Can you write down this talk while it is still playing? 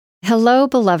Hello,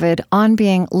 beloved On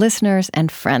Being listeners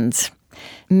and friends.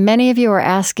 Many of you are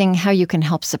asking how you can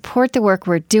help support the work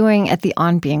we're doing at the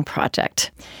On Being Project.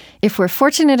 If we're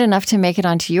fortunate enough to make it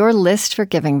onto your list for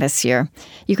giving this year,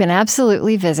 you can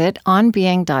absolutely visit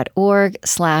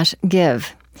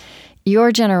onbeing.org/give.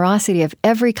 Your generosity of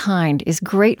every kind is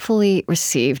gratefully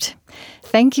received.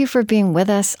 Thank you for being with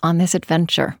us on this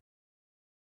adventure.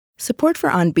 Support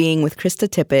for On Being with Krista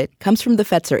Tippett comes from the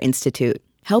Fetzer Institute,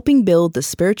 helping build the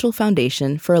spiritual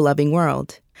foundation for a loving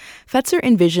world. Fetzer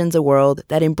envisions a world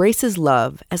that embraces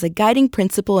love as a guiding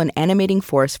principle and animating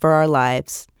force for our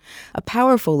lives. A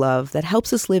powerful love that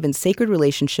helps us live in sacred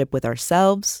relationship with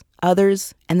ourselves,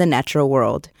 others, and the natural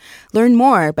world. Learn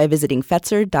more by visiting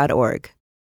Fetzer.org.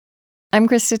 I'm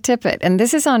Krista Tippett, and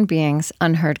this is On Being's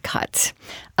Unheard Cuts.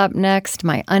 Up next,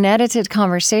 my unedited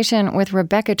conversation with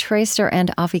Rebecca Traister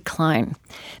and Avi Klein.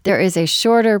 There is a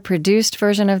shorter, produced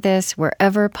version of this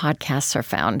wherever podcasts are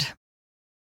found.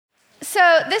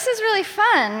 So this is really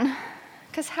fun,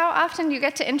 because how often do you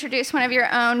get to introduce one of your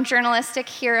own journalistic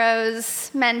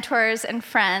heroes, mentors, and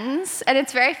friends? And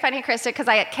it's very funny, Krista, because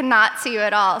I cannot see you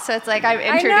at all. So it's like I'm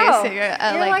introducing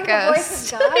a like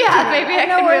ghost. Yeah, maybe I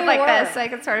can move like this so I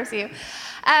can sort of see you.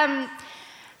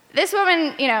 This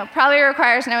woman, probably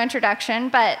requires no introduction,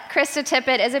 but Krista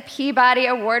Tippett is a Peabody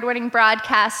Award-winning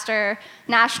broadcaster,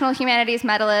 National Humanities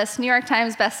Medalist, New York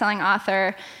Times bestselling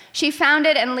author. She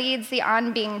founded and leads the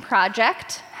On Being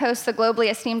Project, hosts the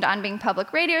globally esteemed On Being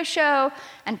public radio show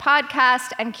and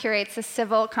podcast, and curates the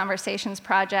Civil Conversations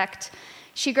Project.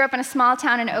 She grew up in a small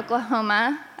town in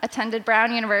Oklahoma, attended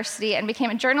Brown University, and became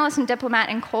a journalist and diplomat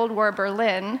in Cold War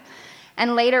Berlin,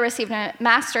 and later received a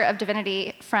Master of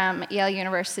Divinity from Yale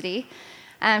University.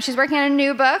 She's working on a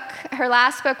new book. Her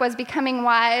last book was Becoming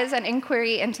Wise, an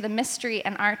inquiry into the mystery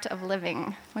and art of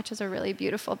living, which is a really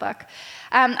beautiful book.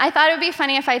 I thought it would be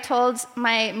funny if I told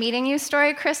my meeting you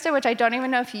story, Krista, which I don't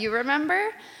even know if you remember,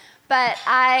 but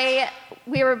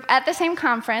we were at the same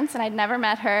conference, and I'd never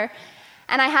met her,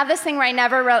 and I have this thing where I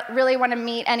never really want to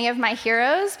meet any of my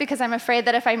heroes because I'm afraid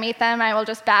that if I meet them, I will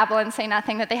just babble and say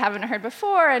nothing that they haven't heard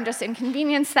before and just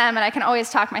inconvenience them, and I can always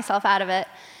talk myself out of it.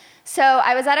 So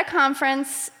I was at a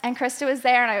conference, and Krista was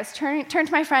there, and I was turned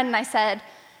to my friend, and I said,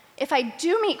 if I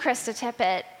do meet Krista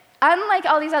Tippett, unlike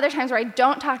all these other times where I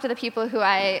don't talk to the people who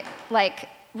I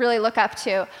really look up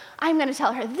to, I'm going to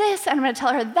tell her this, and I'm going to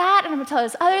tell her that, and I'm going to tell her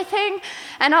this other thing.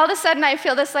 And all of a sudden, I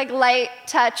feel this light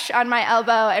touch on my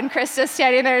elbow, and Krista's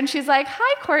standing there, and she's like,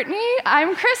 "Hi, Courtney,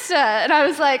 I'm Krista." And I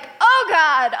was like, oh,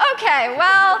 God, okay,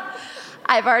 well,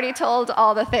 I've already told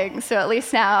all the things, so at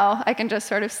least now I can just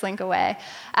sort of slink away.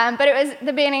 But it was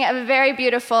the beginning of a very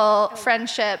beautiful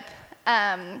friendship,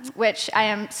 which I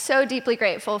am so deeply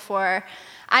grateful for.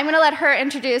 I'm going to let her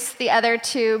introduce the other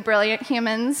two brilliant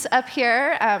humans up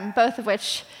here, both of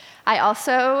which I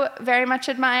also very much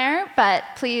admire, but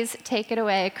please take it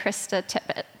away, Krista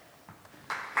Tippett.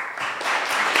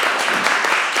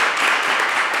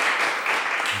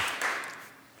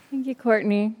 Thank you,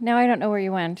 Courtney. Now I don't know where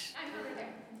you went.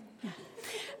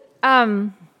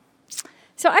 So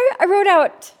I wrote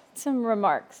out some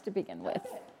remarks to begin with,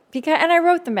 and I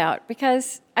wrote them out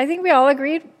because I think we all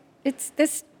agreed it's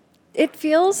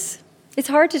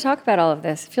hard to talk about all of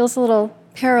this. It feels a little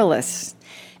perilous.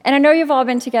 And I know you've all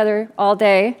been together all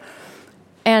day,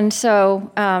 and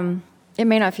so it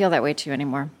may not feel that way to you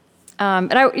anymore.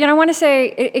 But I want to say,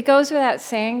 it goes without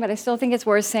saying, but I still think it's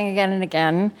worth saying again and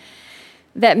again,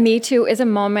 that Me Too is a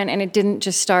moment, and it didn't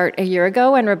just start a year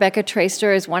ago, and Rebecca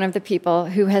Traister is one of the people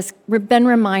who has been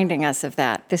reminding us of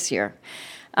that this year.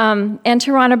 And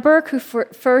Tarana Burke, who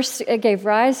first gave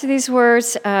rise to these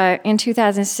words in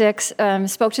 2006,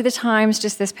 spoke to the Times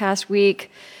just this past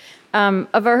week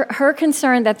of her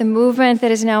concern that the movement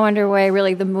that is now underway,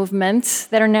 really the movements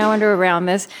that are now around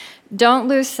this, don't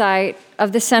lose sight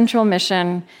of the central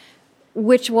mission,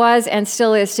 which was and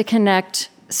still is to connect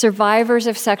survivors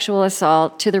of sexual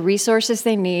assault to the resources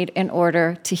they need in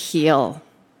order to heal.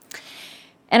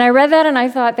 And I read that and I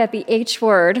thought that the H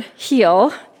word,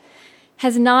 heal,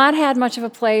 has not had much of a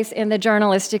place in the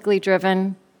journalistically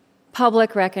driven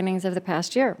public reckonings of the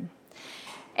past year.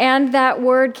 And that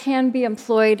word can be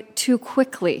employed too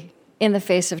quickly in the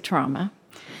face of trauma.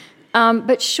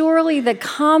 But surely the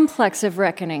complex of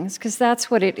reckonings, because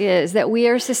that's what it is, that we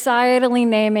are societally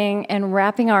naming and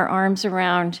wrapping our arms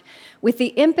around with the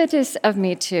impetus of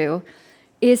Me Too,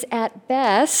 is at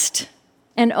best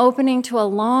an opening to a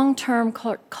long-term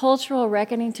cultural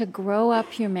reckoning to grow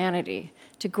up humanity,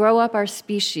 to grow up our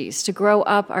species, to grow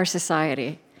up our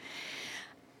society.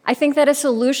 I think that a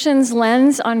solutions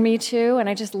lens on Me Too, and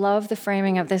I just love the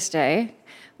framing of this day,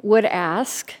 would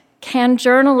ask, Can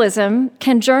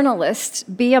journalists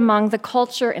be among the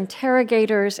culture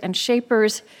interrogators and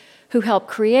shapers who help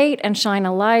create and shine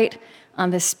a light on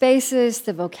the spaces,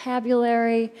 the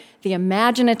vocabulary, the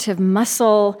imaginative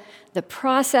muscle, the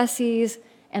processes,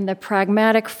 and the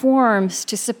pragmatic forms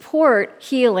to support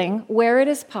healing where it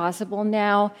is possible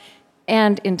now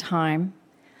and in time?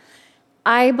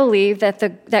 I believe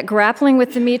that grappling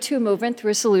with the Me Too movement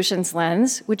through a solutions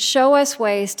lens would show us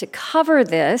ways to cover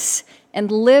this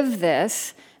and live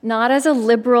this, not as a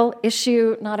liberal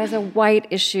issue, not as a white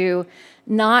issue,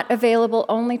 not available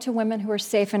only to women who are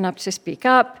safe enough to speak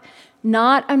up,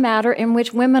 not a matter in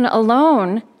which women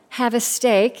alone have a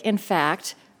stake, in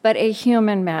fact, but a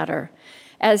human matter.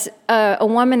 As a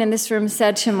woman in this room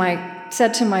said to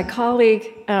my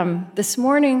colleague this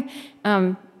morning,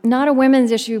 not a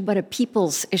women's issue, but a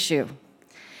people's issue.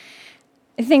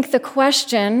 I think a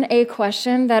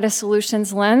question that a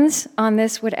solutions lens on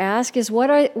this would ask is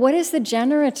what is the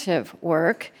generative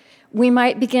work we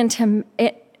might begin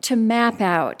to map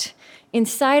out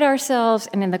inside ourselves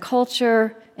and in the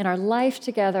culture, in our life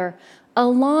together,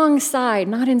 alongside,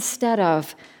 not instead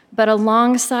of, but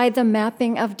alongside the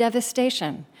mapping of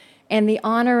devastation and the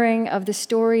honoring of the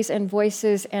stories and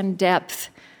voices and depth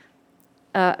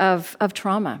of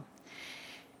trauma.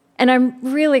 And I'm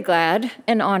really glad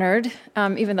and honored,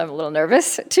 even though I'm a little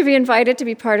nervous, to be invited to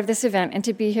be part of this event and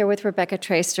to be here with Rebecca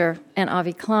Traister and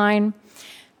Avi Klein.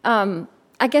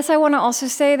 I guess I want to also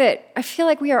say that I feel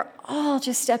like we are all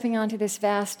just stepping onto this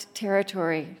vast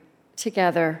territory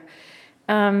together.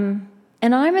 And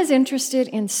I'm as interested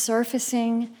in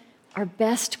surfacing our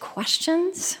best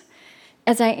questions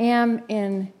as I am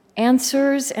in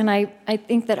answers, and I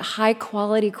think that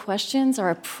high-quality questions are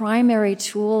a primary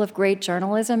tool of great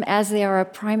journalism, as they are a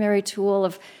primary tool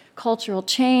of cultural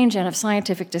change and of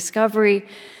scientific discovery,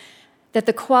 that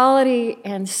the quality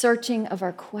and searching of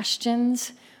our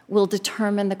questions will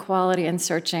determine the quality and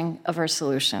searching of our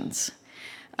solutions.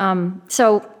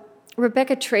 So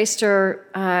Rebecca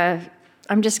Traister,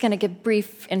 I'm just going to give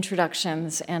brief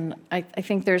introductions, and I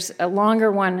think there's a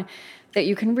longer one that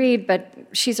you can read, but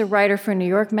she's a writer for New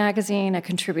York Magazine, a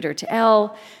contributor to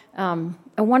Elle, a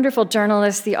wonderful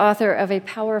journalist, the author of a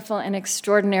powerful and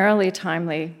extraordinarily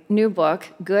timely new book,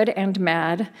 Good and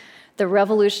Mad, The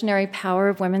Revolutionary Power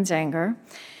of Women's Anger.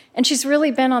 And she's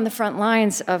really been on the front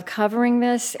lines of covering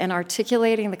this and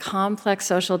articulating the complex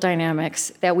social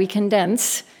dynamics that we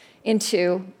condense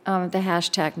into the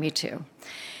hashtag #MeToo.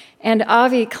 And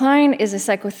Avi Klein is a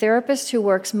psychotherapist who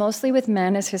works mostly with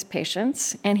men as his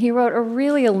patients, and he wrote a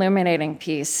really illuminating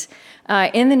piece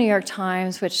in the New York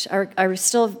Times, which I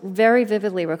still very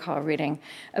vividly recall reading,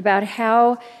 about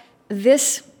how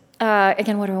this,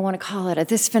 again, what do I want to call it,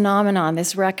 this phenomenon,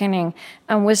 this reckoning,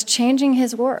 was changing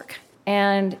his work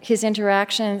and his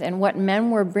interactions and what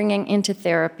men were bringing into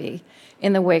therapy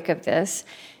in the wake of this,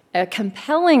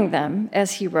 compelling them,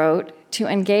 as he wrote, to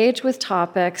engage with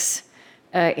topics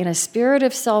in a spirit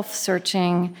of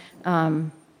self-searching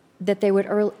that they would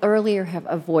earlier have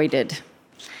avoided.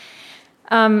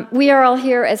 We are all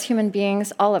here as human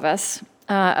beings, all of us,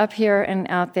 up here and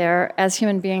out there, as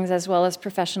human beings as well as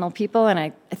professional people, and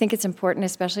I think it's important,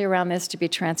 especially around this, to be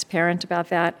transparent about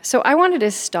that. So I wanted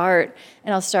to start,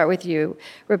 and I'll start with you,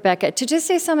 Rebecca, to just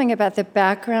say something about the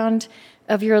background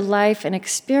of your life and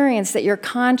experience that you're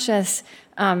conscious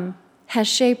has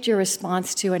shaped your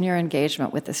response to and your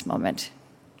engagement with this moment.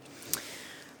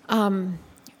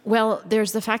 Well,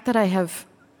 there's the fact that I have,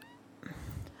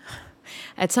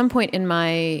 at some point in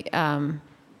my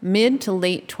mid to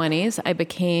late 20s, I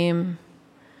became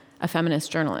a feminist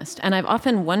journalist. And I've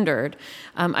often wondered,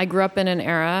 I grew up in an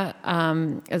era,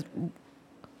 as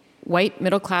white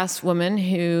middle-class woman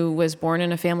who was born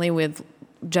in a family with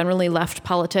generally left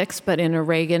politics, but in a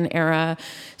Reagan-era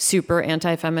super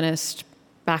anti-feminist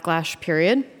backlash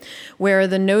period, where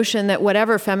the notion that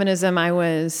whatever feminism I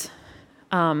was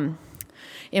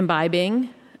imbibing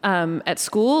at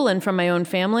school and from my own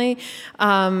family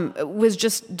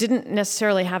didn't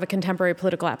necessarily have a contemporary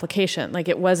political application. Like,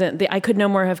 it wasn't, I could no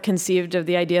more have conceived of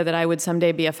the idea that I would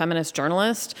someday be a feminist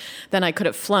journalist than I could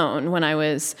have flown when I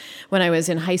was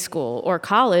in high school or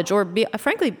college, or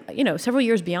frankly, several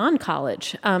years beyond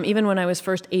college, even when I was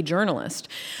first a journalist.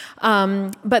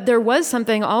 But there was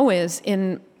something always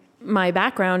in my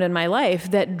background and my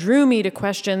life that drew me to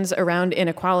questions around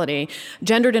inequality,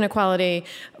 gendered inequality,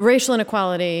 racial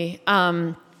inequality.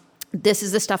 This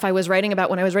is the stuff I was writing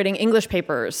about when I was writing English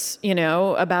papers,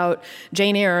 about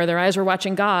Jane Eyre, Their Eyes Were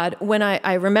Watching God. When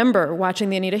I remember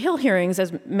watching the Anita Hill hearings,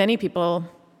 as many people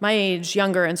my age,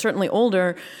 younger, and certainly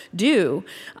older do,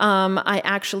 I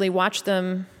actually watched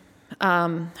them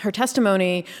her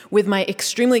testimony with my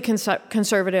extremely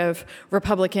conservative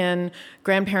Republican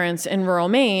grandparents in rural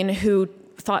Maine who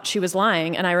thought she was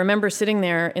lying. And I remember sitting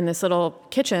there in this little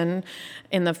kitchen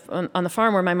on the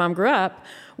farm where my mom grew up,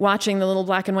 watching the little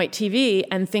black and white TV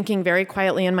and thinking very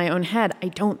quietly in my own head, I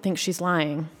don't think she's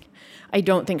lying. I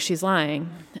don't think she's lying.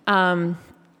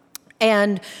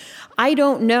 And I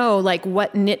don't know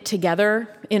what knit together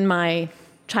in my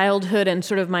childhood and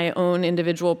sort of my own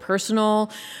individual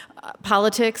personal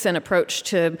politics and approach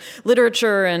to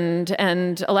literature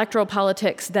and electoral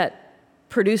politics that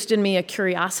produced in me a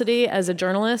curiosity as a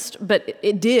journalist, but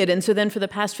it did. And so then for the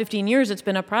past 15 years, it's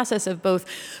been a process of both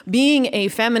being a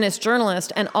feminist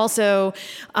journalist and also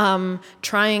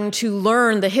trying to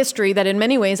learn the history that in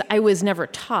many ways I was never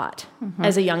taught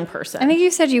as a young person. I think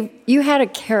you said you had a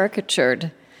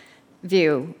caricatured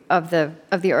view of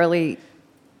the early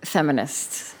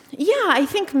feminists. Yeah, I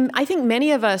think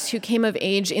many of us who came of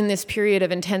age in this period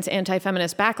of intense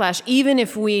anti-feminist backlash, even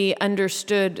if we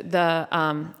understood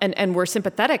and were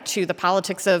sympathetic to the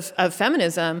politics of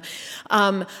feminism,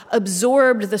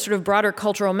 absorbed the sort of broader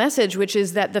cultural message, which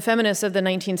is that the feminists of the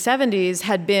 1970s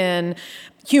had been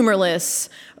humorless,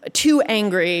 too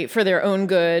angry for their own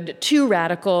good, too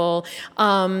radical.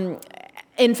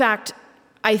 In fact,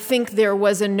 I think there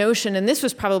was a notion, and this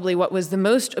was probably what was the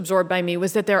most absorbed by me,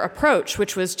 was that their approach,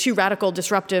 which was too radical,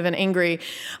 disruptive, and angry,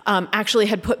 actually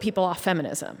had put people off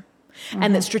feminism.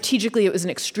 And that strategically it was an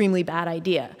extremely bad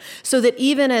idea. So that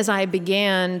even as I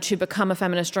began to become a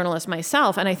feminist journalist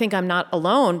myself, and I think I'm not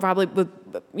alone, probably with,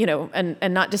 and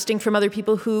not distinct from other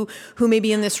people who may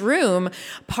be in this room,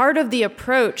 part of the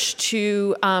approach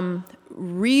to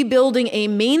rebuilding a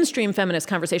mainstream feminist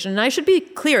conversation. And I should be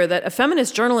clear that a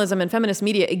feminist journalism and feminist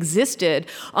media existed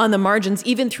on the margins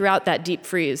even throughout that deep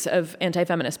freeze of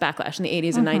anti-feminist backlash in the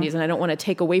 80s and 90s. And I don't want to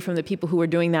take away from the people who were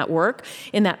doing that work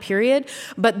in that period.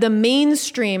 But the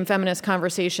mainstream feminist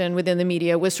conversation within the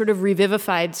media was sort of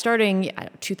revivified starting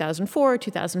 2004,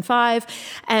 2005.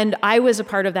 And I was a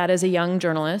part of that as a young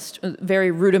journalist, doing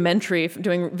very rudimentary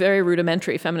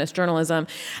feminist journalism.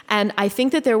 And I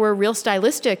think that there were real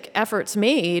stylistic efforts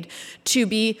made to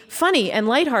be funny and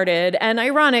lighthearted and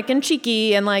ironic and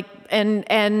cheeky and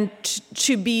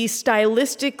to be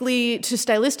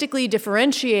stylistically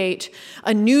differentiate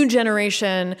a new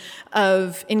generation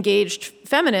of engaged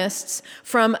feminists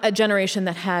from a generation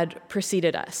that had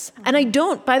preceded us. And I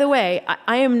don't, by the way,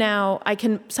 I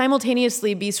can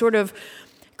simultaneously be sort of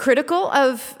critical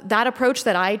of that approach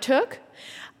that I took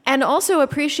and also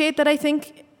appreciate that I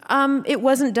think it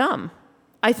wasn't dumb.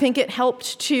 I think it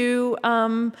helped to.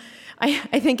 I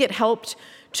think it helped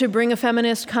to bring a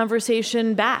feminist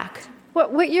conversation back.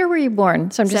 What year were you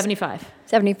born? So 75.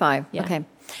 75. Yeah. Okay.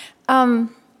 And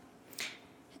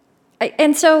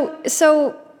so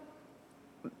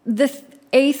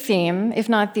a theme, if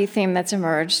not the theme that's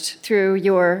emerged through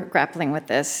your grappling with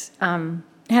this,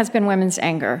 has been women's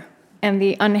anger and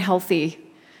the unhealthy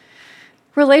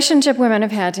relationship women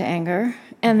have had to anger,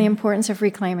 and the importance of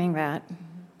reclaiming that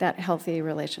healthy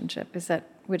relationship.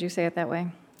 Would you say it that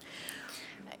way?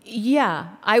 Yeah,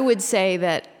 I would say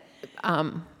that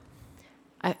I'm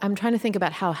trying to think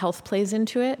about how health plays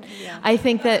into it. Yeah. I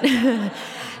think that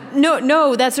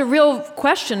no, that's a real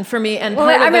question for me. And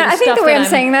I think the way I'm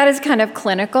saying that is kind of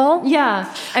clinical.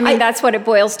 Yeah, that's what it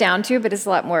boils down to, but it's a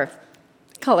lot more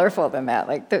colorful than that,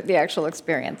 like the actual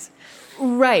experience.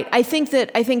 Right. I think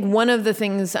one of the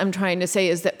things I'm trying to say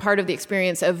is that part of the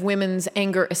experience of women's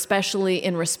anger, especially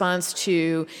in response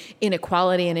to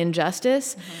inequality and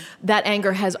injustice, that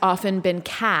anger has often been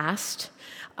cast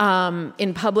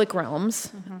in public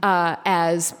realms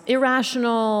as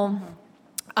irrational,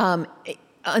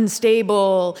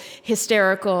 unstable,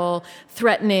 hysterical,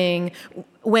 threatening,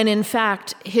 when in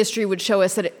fact history would show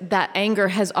us that anger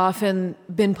has often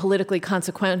been politically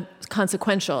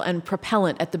consequential and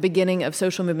propellant at the beginning of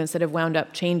social movements that have wound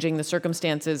up changing the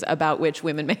circumstances about which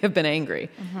women may have been angry.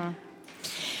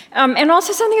 And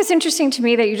also something that's interesting to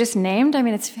me that you just named,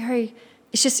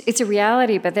 it's a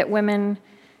reality, but that women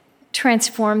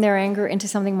transform their anger into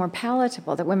something more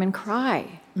palatable, that women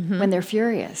cry when they're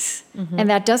furious. And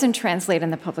that doesn't translate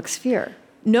in the public sphere.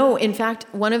 No, in fact,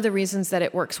 one of the reasons that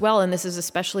it works well, and this is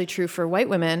especially true for white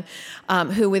women,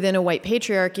 who within a white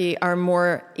patriarchy are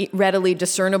more readily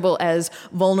discernible as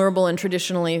vulnerable and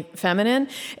traditionally feminine,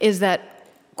 is that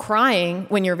crying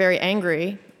when you're very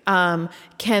angry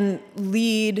can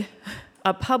lead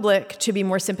a public to be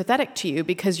more sympathetic to you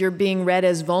because you're being read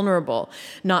as vulnerable,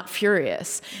 not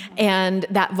furious. And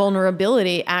that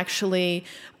vulnerability actually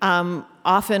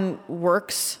often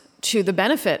works to the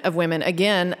benefit of women.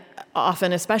 Again,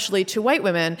 often, especially to white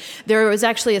women. There was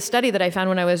actually a study that I found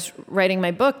when I was writing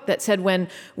my book that said when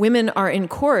women are in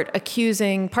court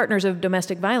accusing partners of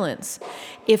domestic violence,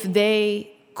 if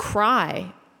they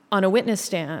cry on a witness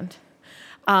stand,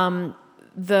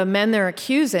 the men they're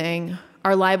accusing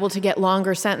are liable to get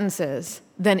longer sentences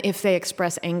than if they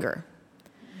express anger.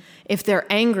 If they're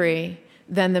angry,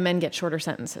 then the men get shorter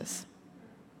sentences,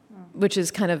 which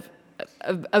is kind of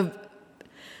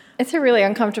It's a really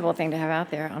uncomfortable thing to have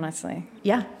out there, honestly.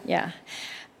 Yeah. Yeah.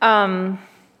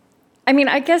 I mean,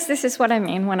 I guess this is what I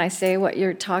mean when I say what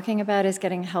you're talking about is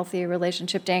getting a healthy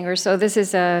relationship to anger. So this is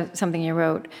something you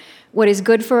wrote. What is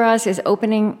good for us is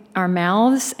opening our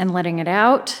mouths and letting it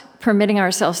out, permitting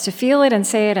ourselves to feel it and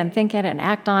say it and think it and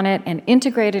act on it and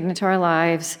integrate it into our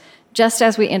lives, just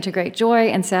as we integrate joy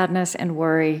and sadness and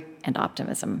worry and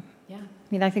optimism. Yeah.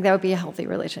 I mean, I think that would be a healthy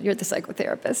relationship. You're the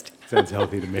psychotherapist. Sounds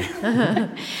healthy to me.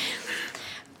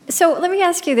 So let me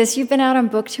ask you this. You've been out on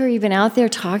book tour. You've been out there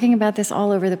talking about this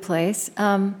all over the place.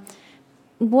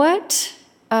 What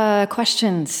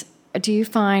questions do you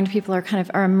find people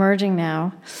are emerging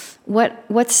now?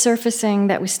 What's surfacing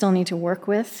that we still need to work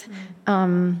with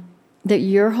that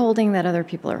you're holding that other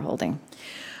people are holding?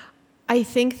 I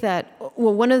think that,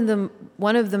 well, one of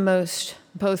the most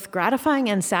both gratifying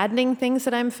and saddening things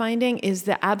that I'm finding is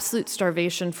the absolute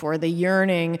starvation for, the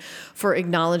yearning for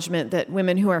acknowledgement that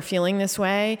women who are feeling this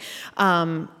way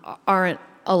aren't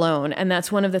alone. And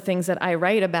that's one of the things that I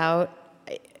write about,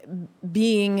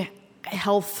 being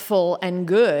healthful and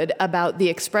good about the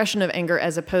expression of anger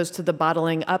as opposed to the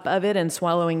bottling up of it and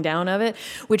swallowing down of it,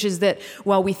 which is that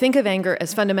while we think of anger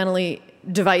as fundamentally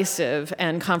divisive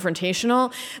and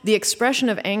confrontational, the expression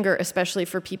of anger, especially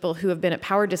for people who have been at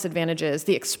power disadvantages,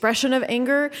 the expression of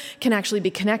anger can actually be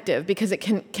connective because it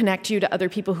can connect you to other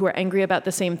people who are angry about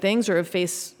the same things or have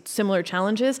faced similar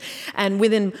challenges. And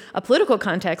within a political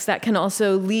context, that can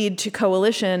also lead to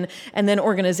coalition and then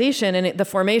organization and the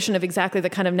formation of exactly the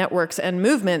kind of networks and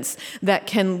movements that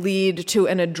can lead to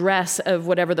an address of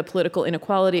whatever the political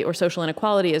inequality or social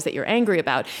inequality is that you're angry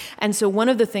about. And so one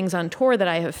of the things on tour that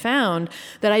I have found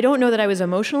that I don't know that I was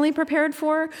emotionally prepared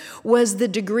for was the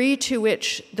degree to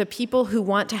which the people who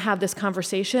want to have this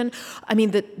conversation, I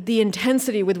mean, the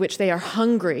intensity with which they are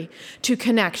hungry to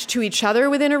connect to each other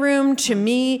within a room, to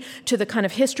me, to the kind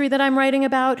of history that I'm writing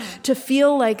about, to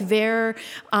feel like their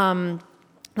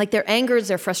angers,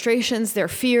 their frustrations, their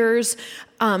fears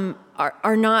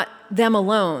are not them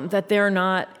alone, that they're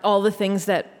not all the things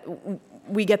that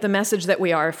we get the message that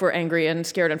we are if we're angry and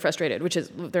scared and frustrated, which is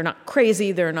they're not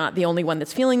crazy, they're not the only one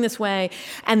that's feeling this way,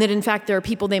 and that in fact there are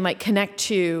people they might connect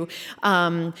to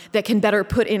that can better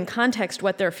put in context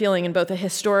what they're feeling in both a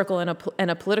historical and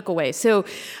a political way. So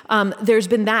there's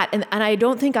been that, and I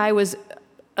don't think I was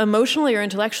emotionally or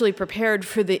intellectually prepared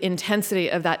for the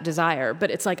intensity of that desire, but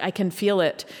it's like I can feel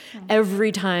it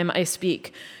every time I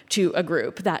speak to a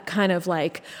group, that kind of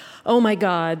like, oh my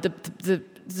God,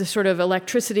 the sort of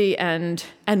electricity and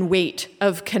weight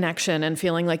of connection and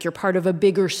feeling like you're part of a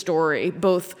bigger story,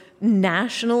 both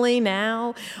nationally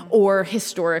now or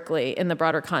historically in the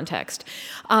broader context.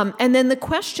 And then the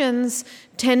questions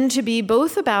tend to be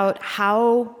both about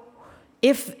how,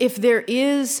 if there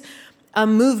is a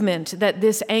movement that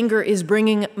this anger is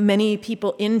bringing many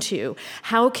people into,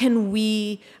 how can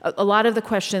we, a lot of the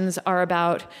questions are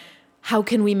about how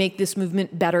can we make this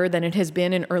movement better than it has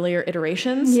been in earlier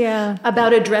iterations? Yeah.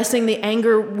 About addressing the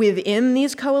anger within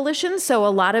these coalitions. So a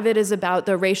lot of it is about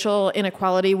the racial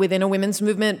inequality within a women's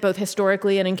movement, both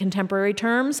historically and in contemporary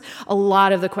terms. A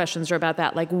lot of the questions are about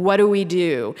that, like what do we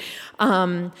do?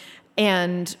 And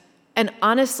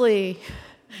honestly,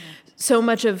 so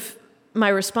much of my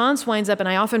response winds up, and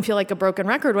I often feel like a broken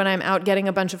record when I'm out getting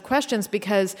a bunch of questions,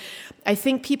 because I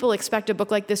think people expect a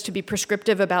book like this to be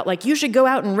prescriptive about, like, you should go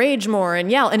out and rage more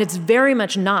and yell, and it's very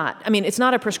much not. I mean, it's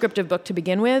not a prescriptive book to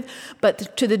begin with,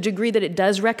 but to the degree that it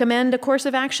does recommend a course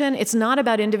of action, it's not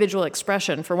about individual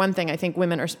expression. For one thing, I think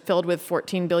women are filled with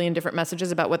 14 billion different messages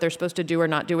about what they're supposed to do or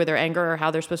not do with their anger, or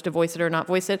how they're supposed to voice it or not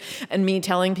voice it, and me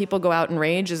telling people go out and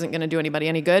rage isn't going to do anybody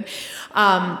any good.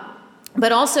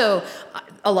 But also,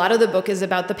 a lot of the book is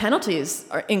about the penalties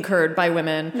incurred by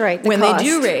women when they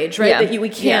do rage, right?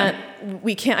 Yeah.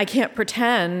 That I can't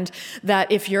pretend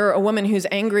that if you're a woman who's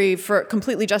angry for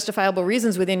completely justifiable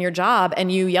reasons within your job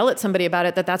and you yell at somebody about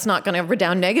it, that's not going to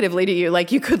redound negatively to you.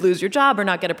 Like, you could lose your job or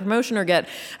not get a promotion or get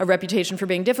a reputation for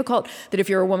being difficult. That if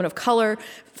you're a woman of color,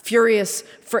 furious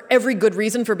for every good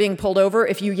reason for being pulled over,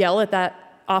 if you yell at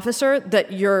that officer,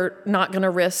 that you're not going to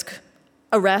risk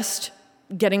arrest,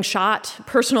 getting shot,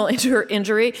 personal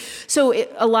injury. So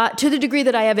to the degree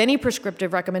that I have any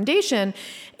prescriptive recommendation,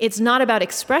 it's not about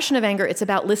expression of anger, it's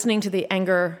about listening to the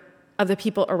anger of the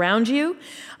people around you,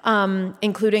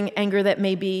 including anger that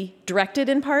may be directed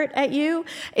in part at you.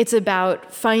 It's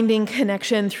about finding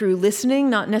connection through listening,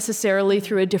 not necessarily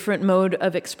through a different mode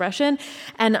of expression.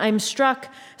 And I'm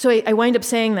struck, so I wind up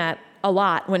saying that a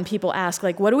lot when people ask,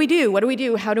 like, what do we do? What do we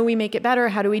do? How do we make it better?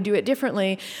 How do we do it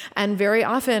differently? And very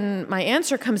often my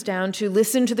answer comes down to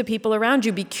listen to the people around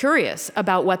you, be curious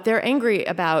about what they're angry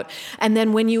about. And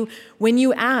then when you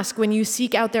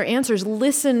seek out their answers,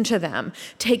 listen to them,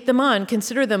 take them on,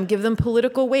 consider them, give them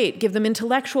political weight, give them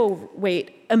intellectual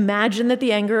weight. Imagine that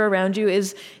the anger around you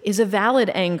is a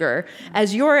valid anger,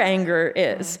 as your anger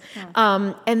is.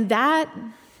 And that,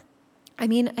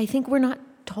 I think we're not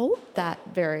told that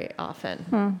very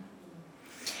often.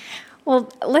 Well,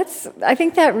 I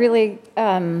think that really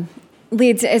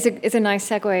leads, is a nice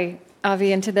segue,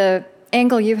 Avi, into the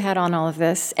angle you've had on all of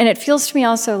this. And it feels to me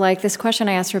also like this question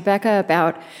I asked Rebecca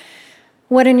about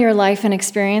what in your life and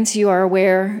experience you are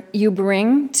aware you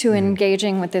bring to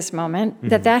engaging with this moment,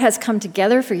 that has come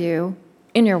together for you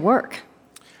in your work.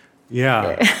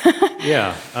 Yeah.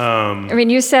 Yeah.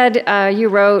 You said you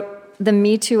wrote, "The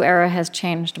Me Too era has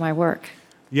changed my work."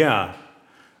 Yeah.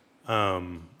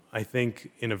 I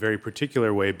think in a very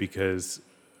particular way because,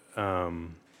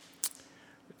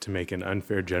 to make an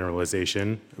unfair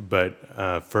generalization, but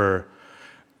for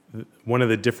one of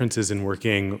the differences in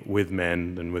working with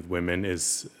men than with women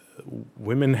is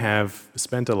women have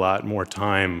spent a lot more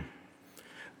time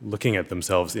looking at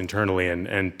themselves internally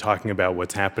and talking about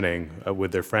what's happening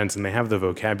with their friends, and they have the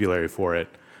vocabulary for it.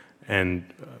 And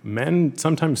men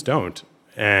sometimes don't.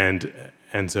 And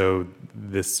so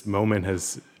this moment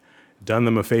has done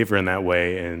them a favor in that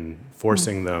way in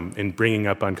forcing them, in bringing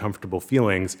up uncomfortable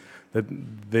feelings that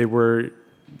they were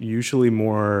usually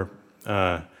more,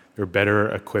 they're better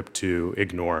equipped to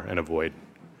ignore and avoid.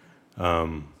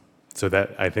 So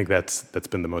that I think that's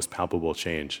been the most palpable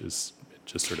change, is it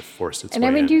just sort of forced its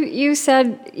way in. You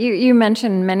said, you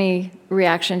mentioned many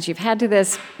reactions you've had to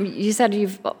this. You said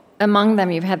among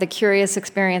them, you've had the curious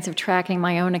experience of tracking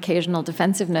my own occasional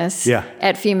defensiveness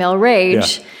at female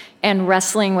rage and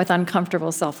wrestling with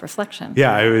uncomfortable self-reflection.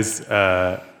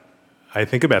 Yeah, I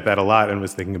think about that a lot and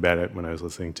was thinking about it when I was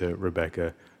listening to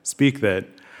Rebecca speak, that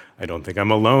I don't think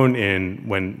I'm alone in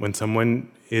when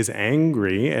someone is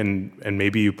angry and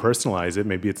maybe you personalize it,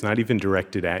 maybe it's not even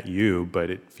directed at you, but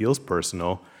it feels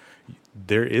personal.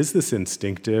 There is this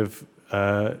instinctive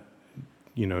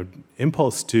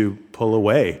impulse to pull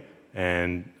away.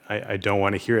 And I don't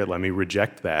want to hear it. Let me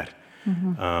reject that.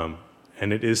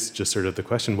 And it is just sort of the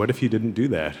question, what if you didn't do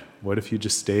that? What if you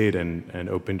just stayed and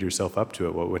opened yourself up to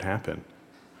it? What would happen?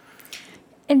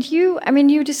 And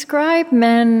you describe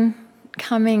men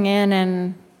coming in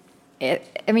and,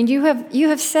 you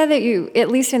have said that you, at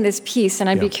least in this piece, and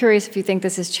I'd be curious if you think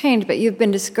this has changed, but you've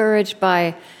been discouraged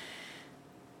by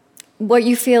what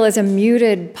you feel is a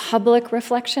muted public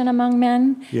reflection among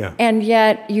men, and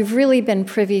yet you've really been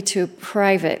privy to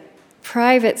private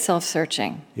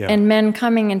self-searching, and men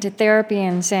coming into therapy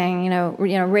and saying,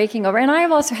 raking over. And I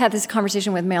have also had this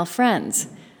conversation with male friends,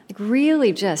 like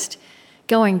really just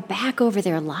going back over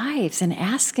their lives and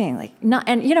asking,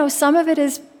 some of it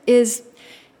is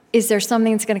there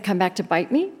something that's going to come back to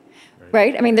bite me?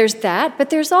 Right? There's that, but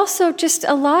there's also just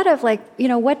a lot of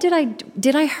what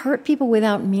did I hurt people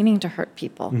without meaning to hurt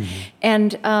people?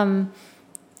 And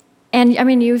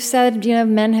you've said,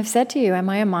 men have said to you, am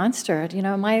I a monster?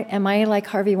 Am I like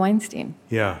Harvey Weinstein?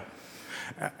 Yeah.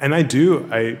 And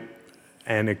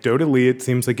anecdotally, it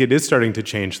seems like it is starting to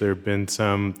change. There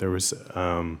was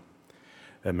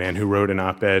a man who wrote an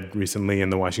op-ed recently in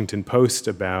the Washington Post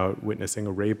about witnessing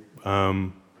a rape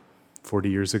 40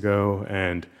 years ago,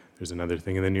 and there's another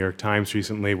thing in the New York Times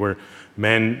recently where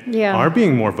men are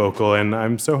being more vocal, and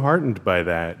I'm so heartened by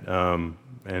that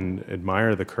and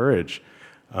admire the courage.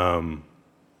 But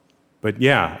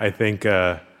I think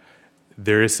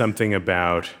there is something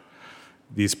about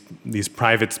these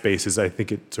private spaces. I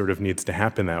think it sort of needs to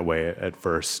happen that way at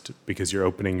first, because you're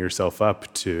opening yourself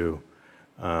up to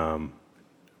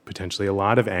potentially a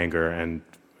lot of anger and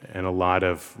a lot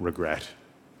of regret.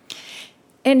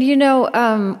 And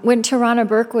when Tarana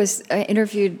Burke was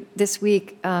interviewed this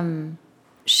week,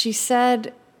 she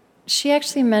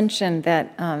actually mentioned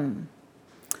that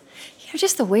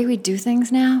just the way we do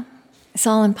things now, it's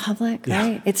all in public,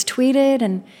 right? It's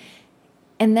tweeted,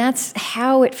 and that's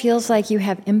how it feels like you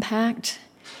have impact.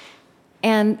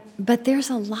 But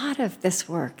there's a lot of this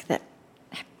work that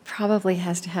probably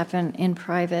has to happen in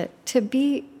private to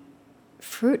be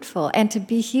fruitful and to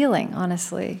be healing,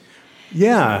 honestly.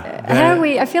 Yeah. How do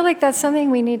we, I feel like that's something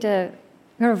we need to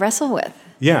kind of wrestle with.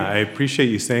 Yeah, I appreciate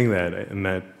you saying that, and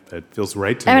that feels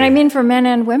right to me. I mean for men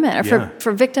and women, or Yeah.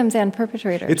 for victims and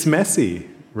perpetrators. It's messy,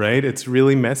 right? It's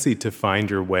really messy to find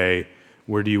your way.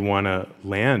 Where do you want to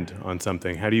land on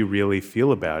something? How do you really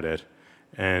feel about it?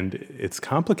 And it's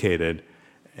complicated.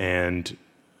 And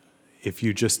if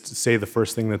you just say the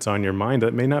first thing that's on your mind,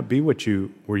 that may not be what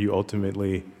you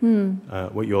ultimately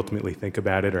think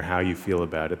about it or how you feel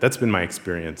about it. That's been my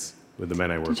experience with the men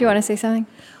I work with. Did you want to say something?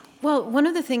 Well, one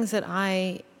of the things that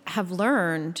I have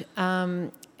learned,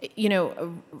 writing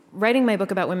my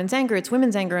book about women's anger, it's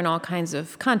women's anger in all kinds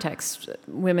of contexts.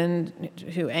 Women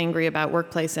who angry about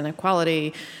workplace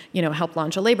inequality, help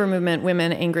launch a labor movement.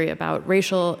 Women angry about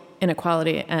racial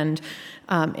inequality and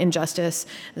injustice,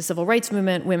 the civil rights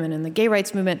movement, women in the gay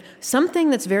rights movement. Something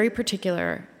that's very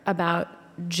particular about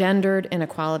gendered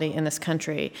inequality in this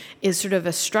country is sort of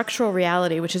a structural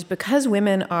reality, which is because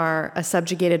women are a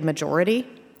subjugated majority,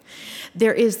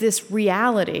 there is this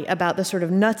reality about the sort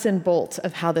of nuts and bolts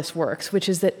of how this works, which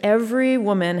is that every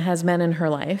woman has men in her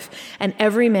life, and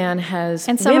every man has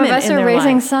women in their life. And some of us are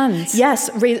raising sons. Yes,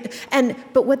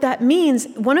 but what that means,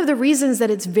 one of the reasons that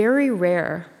it's very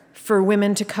rare for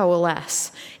women to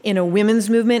coalesce in a women's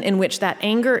movement in which that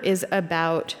anger is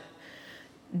about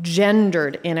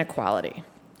gendered inequality,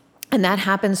 and that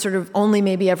happens sort of only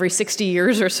maybe every 60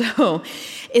 years or so,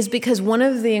 is because one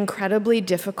of the incredibly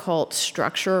difficult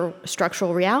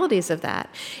structural realities of that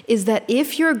is that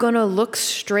if you're going to look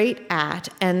straight at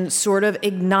and sort of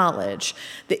acknowledge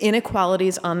the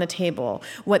inequalities on the table,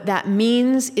 what that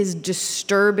means is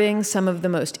disturbing some of the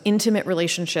most intimate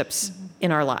relationships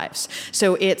in our lives.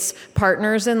 So it's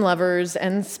partners and lovers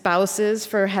and spouses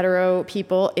for hetero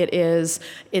people.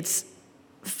 It's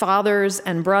fathers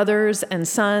and brothers and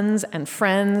sons and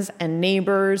friends and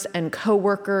neighbors and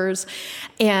coworkers.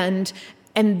 And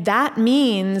that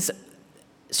means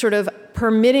sort of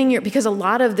because a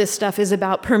lot of this stuff is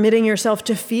about permitting yourself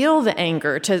to feel the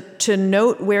anger, to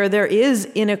note where there is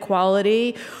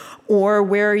inequality or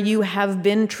where you have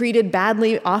been treated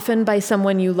badly, often by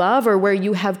someone you love, or where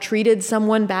you have treated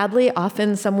someone badly,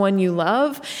 often someone you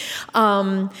love.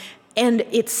 And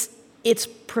it's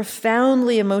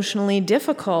profoundly emotionally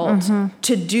difficult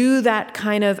to do that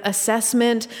kind of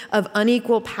assessment of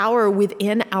unequal power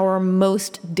within our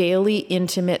most daily,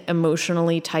 intimate,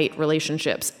 emotionally tight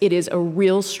relationships. It is a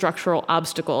real structural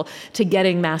obstacle to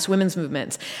getting mass women's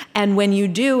movements. And when you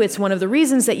do, it's one of the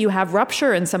reasons that you have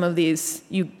rupture in some of these.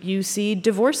 You see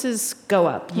divorces go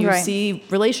up. You see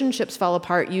relationships fall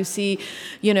apart. You see,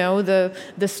 the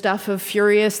stuff of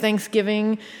furious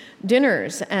Thanksgiving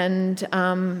dinners and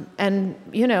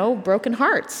broken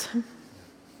hearts.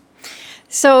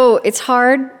 So it's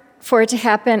hard for it to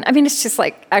happen. I mean, it's just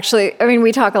like,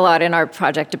 we talk a lot in our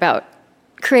project about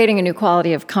creating a new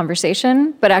quality of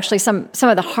conversation, but actually some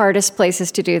of the hardest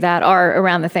places to do that are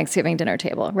around the Thanksgiving dinner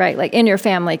table, right? Like in your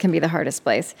family can be the hardest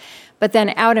place. But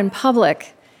then out in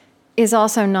public is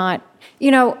also not,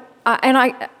 this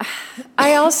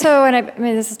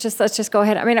is just, let's just go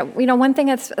ahead. I mean, one thing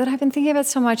that I've been thinking about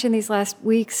so much in these last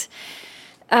weeks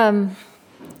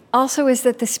also is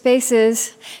that the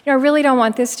spaces, I really don't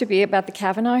want this to be about the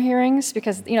Kavanaugh hearings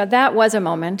because, that was a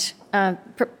moment,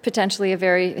 potentially a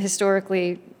very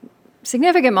historically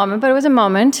significant moment, but it was a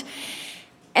moment.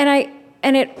 And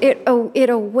it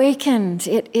awakened,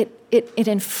 it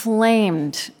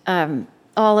inflamed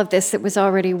all of this that was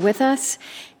already with us.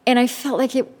 And I felt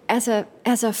like it as a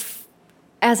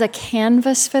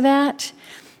canvas for that,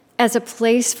 as a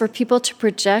place for people to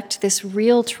project this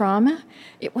real trauma,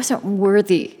 it wasn't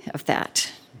worthy of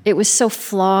that. It was so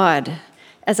flawed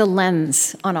as a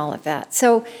lens on all of that.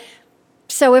 So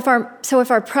if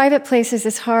our private places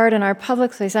is hard and our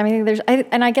public place,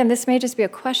 and again, this may just be a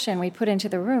question we put into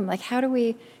the room, like how do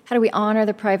we honor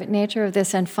the private nature of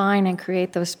this and find and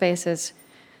create those spaces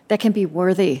that can be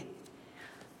worthy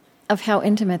of how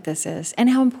intimate this is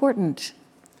and how important.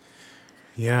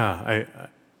 Yeah,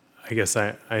 I guess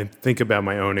I think about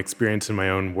my own experience in my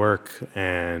own work,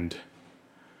 and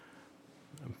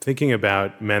I'm thinking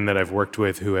about men that I've worked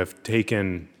with who have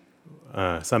taken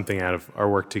something out of our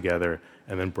work together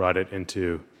and then brought it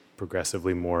into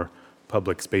progressively more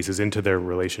public spaces, into their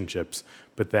relationships,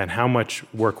 but then how much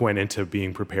work went into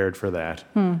being prepared for that,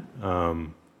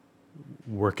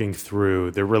 working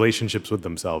through their relationships with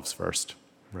themselves first.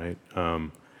 Right?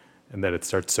 And that it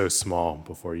starts so small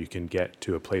before you can get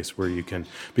to a place where you can,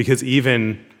 because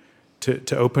even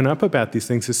to open up about these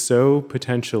things is so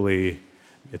potentially,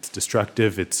 it's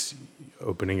destructive, it's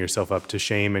opening yourself up to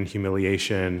shame and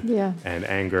humiliation and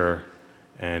anger.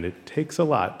 And it takes a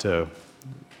lot to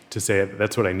say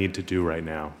that's what I need to do right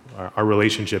now. Our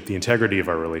relationship, the integrity of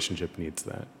our relationship needs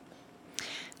that.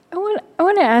 I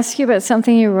want to ask you about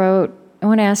something you wrote. I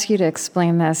want to ask you to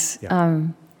explain this. Yeah.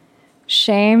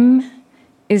 Shame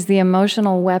is the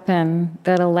emotional weapon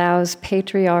that allows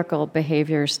patriarchal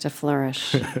behaviors to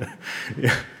flourish.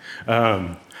 Yeah.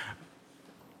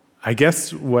 I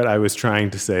guess what I was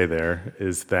trying to say there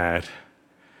is that,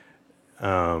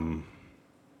 and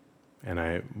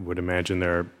I would imagine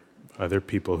there are other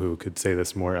people who could say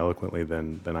this more eloquently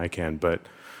than I can, but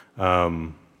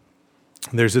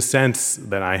there's a sense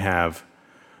that I have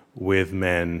with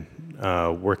men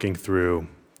working through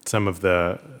some of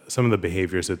the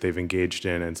behaviors that they've engaged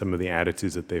in and some of the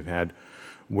attitudes that they've had,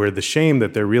 where the shame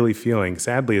that they're really feeling,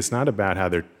 sadly, it's not about how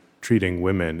they're treating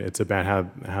women, it's about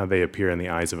how they appear in the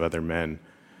eyes of other men.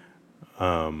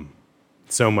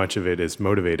 So much of it is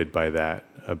motivated by that,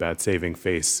 about saving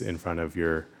face in front of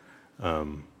your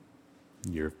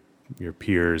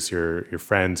peers, your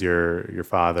friends, your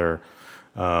father.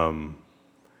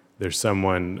 There's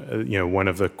someone, one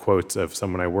of the quotes of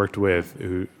someone I worked with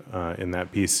who in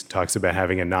that piece talks about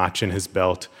having a notch in his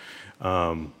belt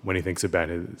when he thinks about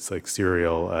his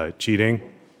serial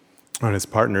cheating on his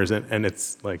partners, and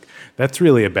it's like that's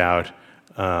really about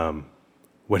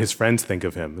what his friends think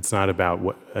of him. It's not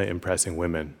about impressing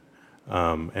women,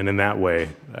 and in that way,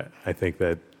 I think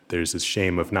that there's this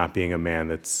shame of not being a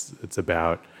man. It's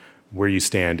about where you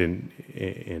stand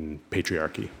in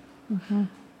patriarchy. Mm-hmm.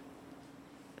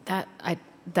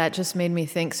 That just made me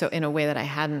think, so in a way that I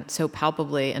hadn't so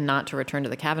palpably, and not to return to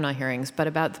the Kavanaugh hearings, but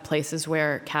about the places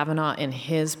where Kavanaugh, in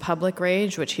his public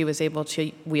rage, which he was able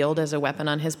to wield as a weapon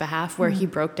on his behalf, where he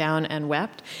broke down and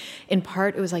wept. In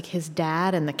part, it was like his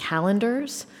dad and the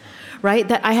calendars, right?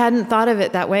 That I hadn't thought of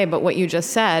it that way, but what you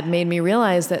just said made me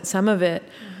realize that some of the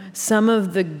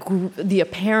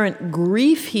apparent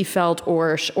grief he felt,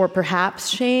 or perhaps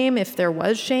shame, if there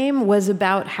was shame, was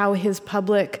about how his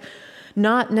public,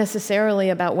 not necessarily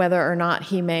about whether or not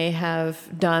he may have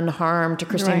done harm to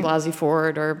Christine Blasey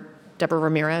Ford or Deborah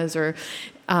Ramirez,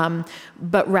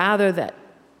 but rather that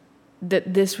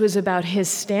this was about his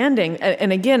standing.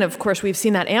 And again, of course, we've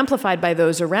seen that amplified by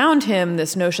those around him,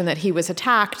 this notion that he was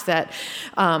attacked, that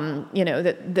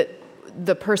that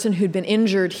the person who'd been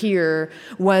injured here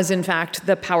was in fact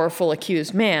the powerful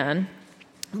accused man.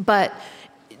 But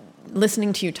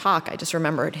listening to you talk, I just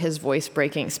remembered his voice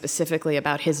breaking specifically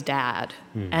about his dad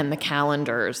and the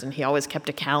calendars, and he always kept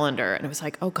a calendar, and it was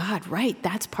like, oh God, right,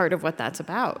 that's part of what that's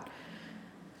about.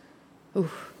 Ooh.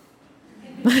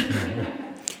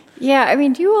 Yeah, I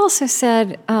mean, you also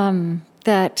said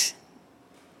that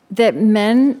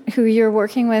men who you're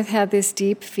working with have this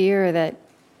deep fear that,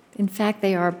 in fact,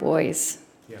 they are boys,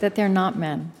 that they're not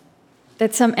men,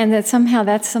 that somehow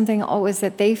that's something always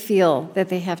that they feel that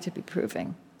they have to be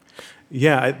proving.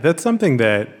 Yeah, that's something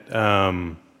that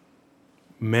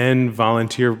men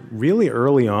volunteer really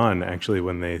early on, actually,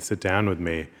 when they sit down with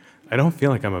me. I don't feel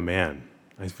like I'm a man.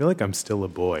 I feel like I'm still a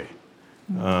boy.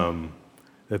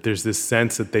 That there's this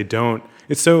sense that they don't.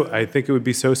 I think it would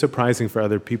be so surprising for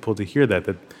other people to hear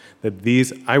that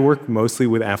I work mostly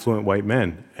with affluent white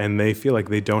men, and they feel like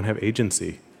they don't have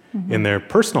agency in their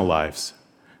personal lives.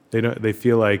 They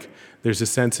feel like there's a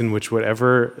sense in which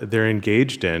whatever they're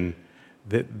engaged in,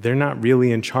 that they're not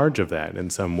really in charge of that in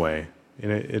some way,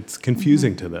 and it's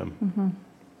confusing to them.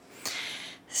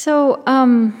 So,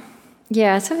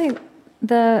 something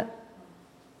the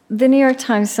New York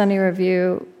Times Sunday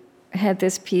Review had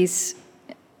this piece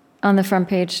on the front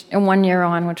page, and 1 year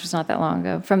on, which was not that long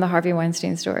ago, from the Harvey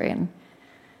Weinstein story, and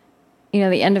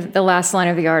the last line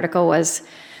of the article was,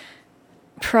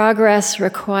 "Progress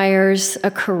requires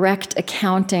a correct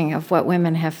accounting of what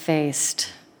women have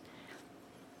faced."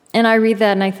 And I read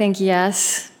that and I think,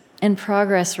 yes, and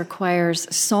progress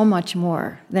requires so much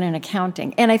more than an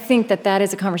accounting. And I think that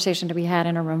is a conversation to be had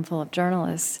in a room full of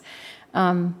journalists.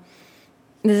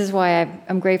 This is why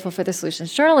I'm grateful for the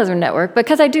Solutions Journalism Network,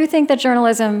 because I do think that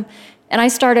journalism, and I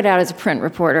started out as a print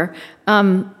reporter,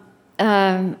 has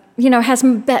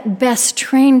best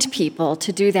trained people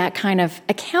to do that kind of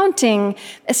accounting,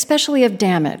 especially of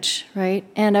damage, right,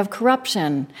 and of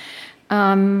corruption.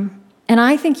 And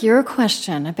I think your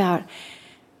question about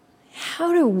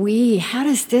how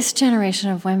does this generation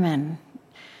of women,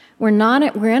 we're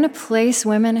in a place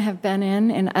women have been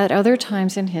in at other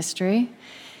times in history,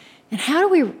 and how do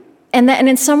we, and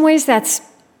in some ways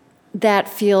that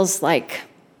feels like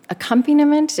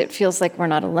accompaniment, it feels like we're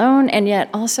not alone, and yet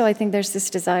also I think there's this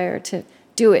desire to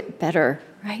do it better,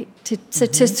 right, to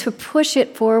push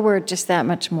it forward just that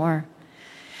much more.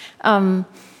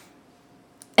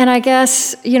 And I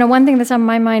guess, one thing that's on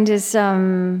my mind is,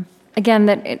 again,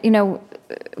 that,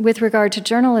 with regard to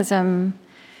journalism,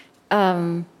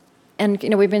 and,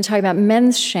 we've been talking about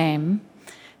men's shame,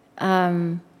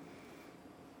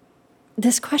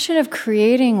 this question of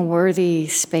creating worthy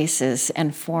spaces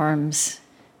and forms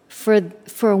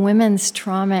for women's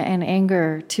trauma and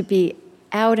anger to be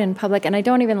out in public, and I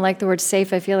don't even like the word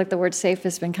safe. I feel like the word safe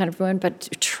has been kind of ruined, but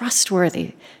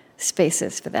trustworthy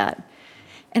spaces for that.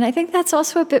 And I think that's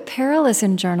also a bit perilous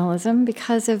in journalism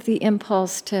because of the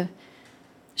impulse to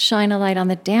shine a light on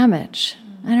the damage.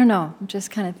 I don't know. I'm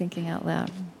just kind of thinking out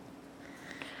loud.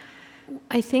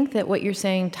 I think that what you're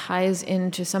saying ties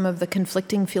into some of the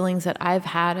conflicting feelings that I've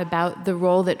had about the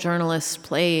role that journalists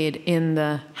played in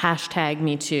the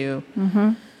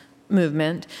 #MeToo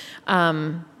movement.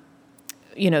 The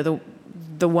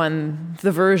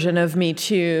version of Me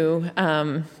Too,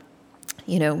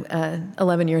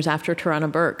 11 years after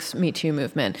Tarana Burke's Me Too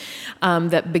movement,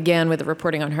 that began with the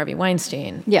reporting on Harvey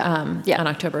Weinstein on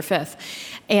October 5th.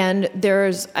 And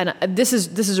this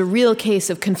is a real case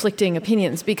of conflicting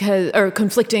opinions or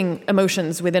conflicting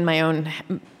emotions within my own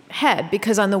head,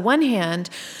 because on the one hand,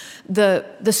 the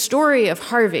story of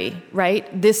Harvey, right,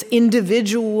 this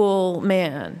individual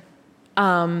man,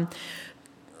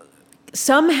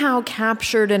 somehow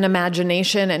captured an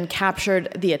imagination and captured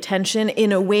the attention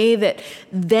in a way that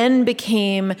then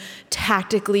became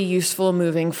tactically useful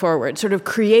moving forward, sort of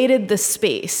created the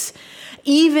space,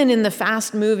 even in the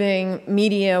fast-moving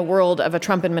media world of a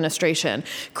Trump administration,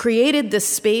 created the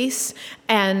space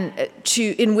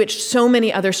in which so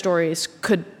many other stories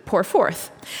could pour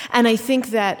forth. And I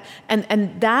think that,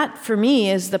 and that for me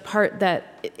is the part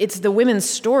that it's the women's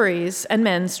stories and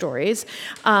men's stories,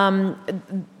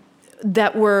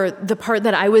 that were the part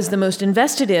that I was the most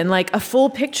invested in, like a full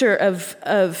picture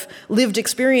of lived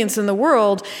experience in the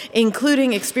world,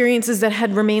 including experiences that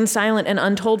had remained silent and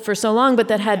untold for so long, but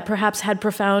that had perhaps had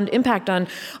profound impact on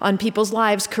people's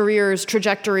lives, careers,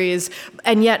 trajectories,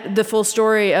 and yet the full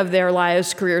story of their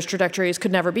lives, careers, trajectories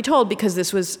could never be told because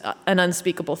this was an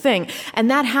unspeakable thing. And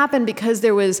that happened because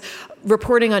there was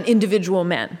reporting on individual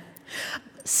men.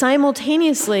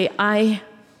 Simultaneously, I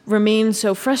remain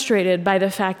so frustrated by the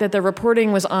fact that the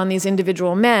reporting was on these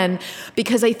individual men,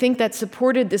 because I think that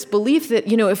supported this belief that,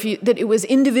 that it was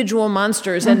individual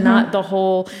monsters and not the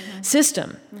whole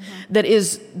system that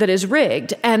is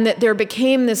rigged, and that there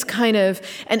became this kind of,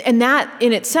 and that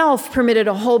in itself permitted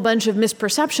a whole bunch of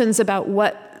misperceptions about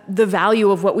what the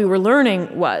value of what we were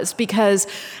learning was, because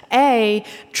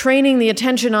training the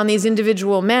attention on these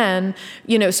individual men,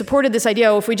 supported this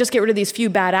idea, if we just get rid of these few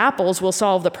bad apples, we'll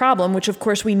solve the problem, which of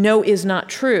course we know is not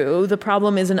true. The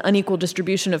problem is an unequal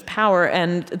distribution of power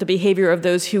and the behavior of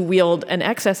those who wield an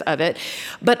excess of it.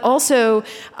 But also,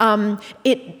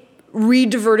 it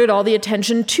re-diverted all the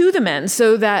attention to the men,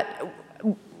 so that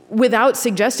without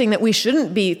suggesting that we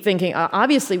shouldn't be thinking,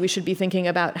 obviously we should be thinking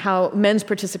about how men's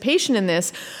participation in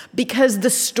this, because the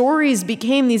stories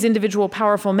became these individual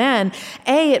powerful men,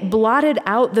 it blotted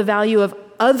out the value of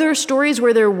other stories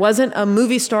where there wasn't a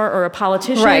movie star or a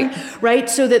politician, right?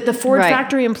 So that the Ford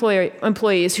factory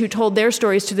employees who told their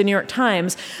stories to the New York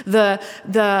Times, the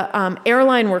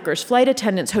airline workers, flight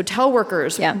attendants, hotel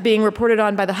workers being reported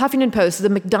on by the Huffington Post, the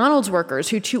McDonald's workers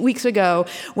who 2 weeks ago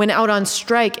went out on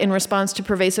strike in response to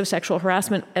pervasive sexual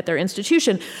harassment at their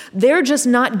institution, they're just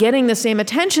not getting the same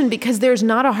attention because there's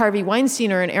not a Harvey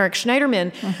Weinstein or an Eric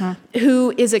Schneiderman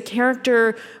who is a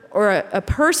character or a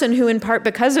person who, in part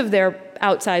because of their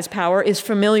outsized power, is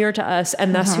familiar to us,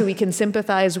 and thus who we can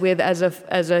sympathize with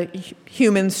as a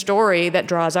human story that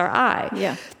draws our eye.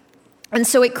 Yeah. And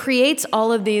so it creates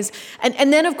all of these,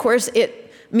 and then of course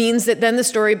it means that then the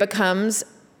story becomes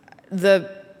the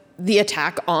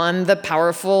attack on the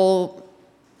powerful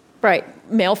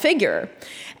male figure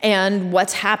and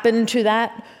what's happened to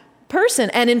that person.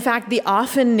 And in fact, the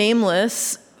often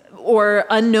nameless or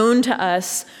unknown to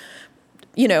us,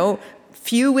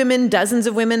 few women, dozens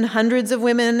of women, hundreds of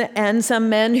women, and some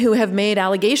men who have made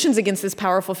allegations against this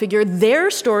powerful figure, their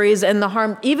stories and the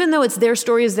harm, even though it's their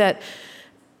stories that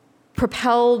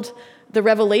propelled the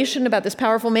revelation about this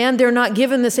powerful man, they're not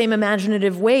given the same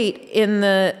imaginative weight in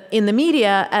the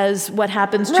media as what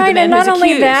happens to the man who's accused. Right, and not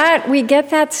only that, we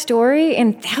get that story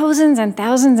in thousands and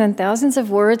thousands and thousands of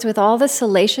words with all the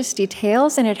salacious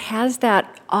details, and it has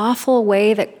that awful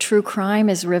way that true crime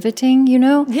is riveting,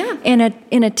 Yeah.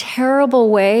 In a terrible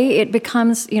way, it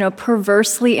becomes,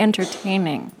 perversely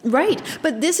entertaining. Right.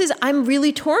 But I'm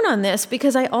really torn on this,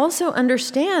 because I also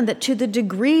understand that to the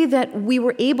degree that we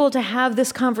were able to have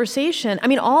this conversation,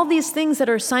 all these things that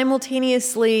are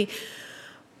simultaneously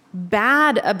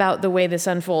bad about the way this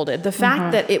unfolded. The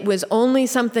fact that it was only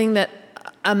something that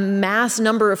a mass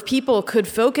number of people could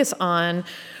focus on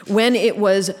when it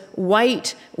was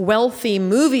white, wealthy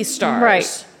movie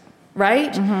stars.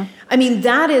 Right? I mean,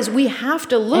 we have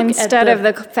to look instead of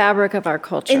the fabric of our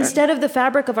culture. Instead of the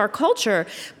fabric of our culture.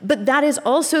 But that is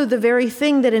also the very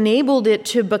thing that enabled it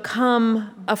to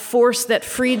become a force that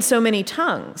freed so many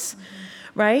tongues.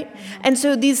 Right? And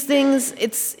so these things,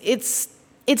 it's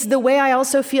the way I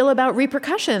also feel about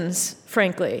repercussions,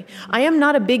 frankly. I am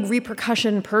not a big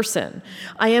repercussion person.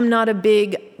 I am not a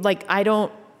big, I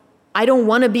don't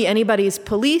want to be anybody's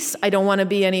police. I don't want to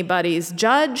be anybody's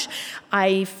judge.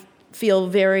 I feel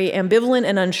very ambivalent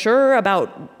and unsure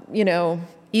about,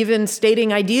 even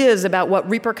stating ideas about what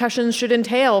repercussions should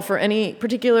entail for any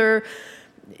particular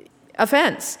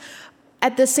offense.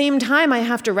 At the same time, I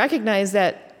have to recognize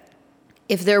that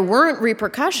if there weren't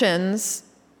repercussions,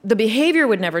 the behavior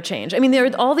would never change. I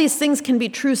mean, all these things can be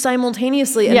true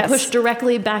simultaneously and pushed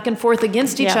directly back and forth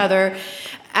against each other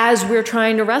as we're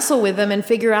trying to wrestle with them and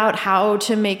figure out how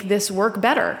to make this work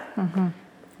better.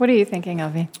 What are you thinking,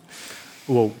 Avi?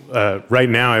 Well, right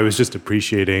now I was just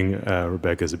appreciating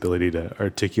Rebecca's ability to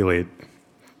articulate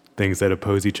things that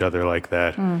oppose each other like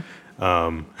that.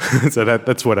 So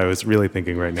that's what I was really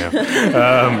thinking right now.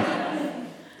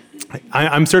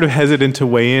 I'm sort of hesitant to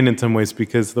weigh in some ways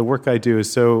because the work I do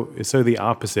is so the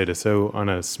opposite, is so on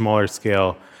a smaller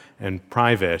scale and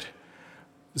private.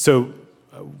 So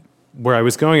where I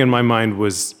was going in my mind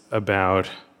was about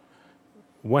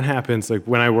what happens, like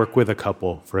when I work with a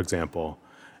couple, for example,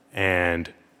 and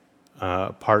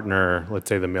a partner, let's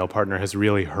say the male partner, has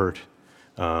really hurt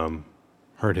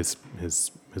his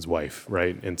wife,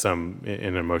 right, in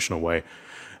an emotional way.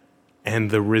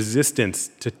 And the resistance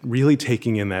to really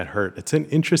taking in that hurt. It's an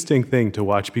interesting thing to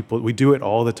watch people. We do it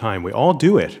all the time. We all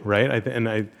do it, right? I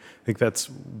think that's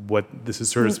what this is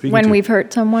sort of speaking to. When we've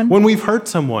hurt someone? When we've hurt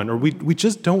someone, or we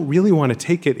just don't really want to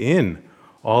take it in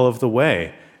all of the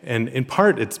way. And in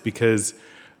part, it's because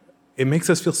it makes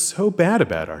us feel so bad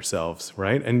about ourselves,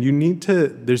 right? And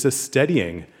there's a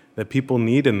steadying that people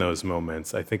need in those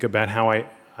moments. I think about how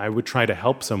I would try to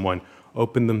help someone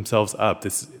open themselves up.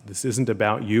 This isn't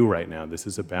about you right now. This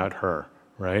is about her,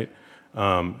 right?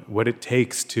 What it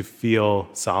takes to feel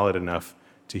solid enough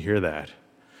to hear that.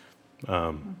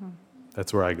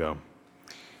 That's where I go.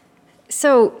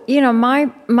 So,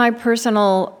 my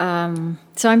personal, I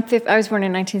was born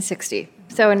in 1960.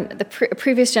 So in the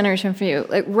previous generation for you,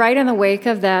 like right in the wake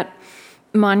of that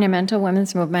monumental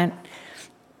women's movement,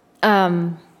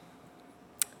 and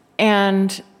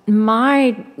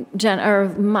I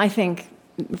think,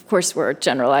 of course, we're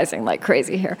generalizing like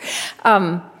crazy here.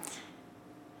 So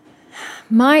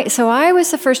I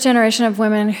was the first generation of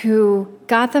women who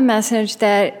got the message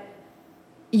that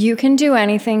you can do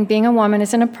anything. Being a woman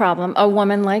isn't a problem. A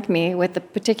woman like me, with the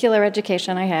particular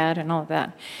education I had and all of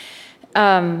that,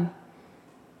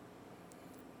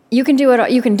 you can do it all.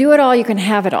 You can do it all. You can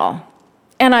have it all.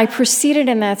 And I proceeded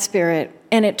in that spirit,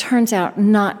 and it turns out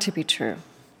not to be true.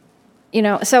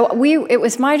 So it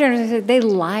was my generation, they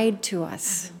lied to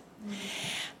us.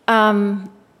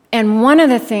 And one of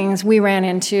the things we ran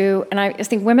into, and I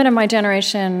think women of my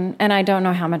generation, and I don't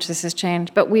know how much this has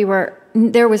changed, but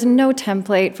there was no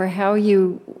template for how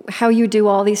you do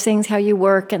all these things, how you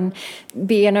work and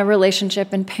be in a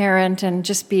relationship and parent and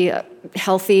just be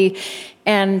healthy.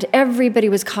 And everybody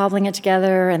was cobbling it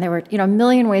together, and there were a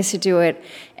million ways to do it,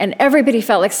 and everybody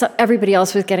felt like everybody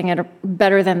else was getting it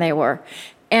better than they were.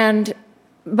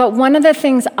 But one of the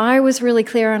things I was really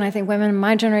clear on, I think women in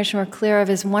my generation were clear of,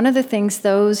 is one of the things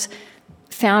those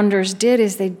founders did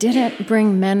is they didn't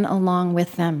bring men along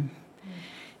with them.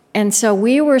 And so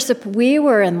we were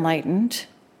enlightened.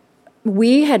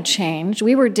 We had changed.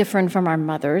 We were different from our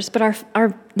mothers, but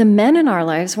the men in our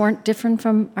lives weren't different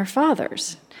from our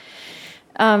fathers.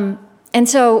 But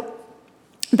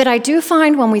I do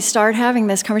find when we start having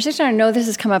this conversation, I know this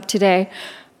has come up today,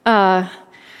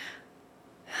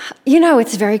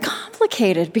 it's very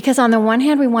complicated because on the one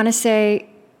hand, we want to say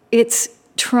it's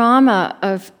trauma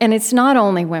and it's not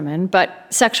only women, but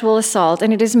sexual assault,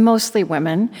 and it is mostly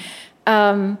women,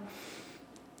 that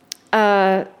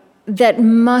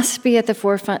must be at the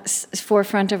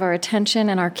forefront of our attention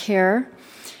and our care.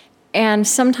 And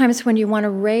sometimes when you want to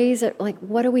raise it, like,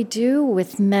 what do we do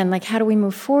with men? Like, how do we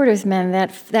move forward with men?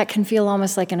 That can feel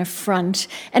almost like an affront.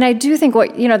 And I do think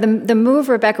the move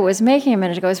Rebecca was making a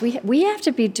minute ago is we have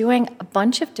to be doing a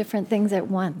bunch of different things at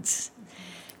once.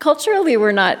 Culturally,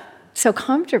 we're not so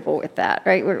comfortable with that,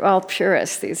 right? We're all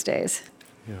purists these days.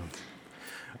 Yeah.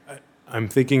 I'm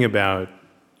thinking about,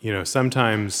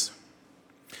 sometimes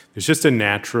It's just a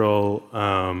natural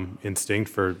instinct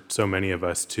for so many of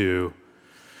us to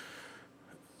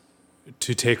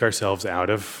take ourselves out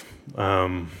of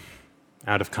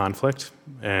conflict.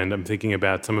 And I'm thinking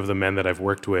about some of the men that I've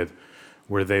worked with,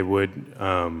 where they would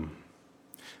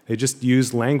they just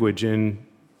use language in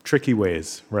tricky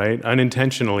ways, right?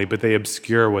 Unintentionally, but they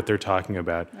obscure what they're talking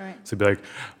about. Right. So it'd be like,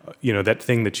 that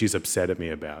thing that she's upset at me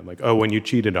about, like, oh, when you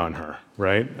cheated on her,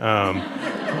 right?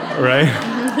 Right?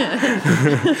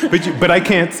 but I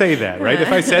can't say that, right?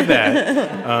 If I said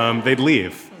that, they'd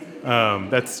leave.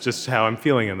 That's just how I'm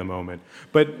feeling in the moment.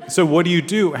 But so what do you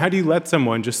do? How do you let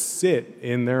someone just sit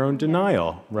in their own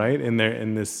denial, right?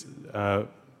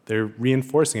 They're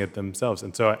reinforcing it themselves.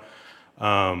 And so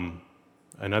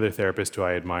another therapist who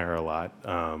I admire a lot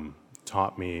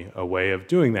taught me a way of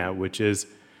doing that, which is,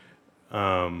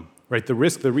 right, the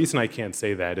reason I can't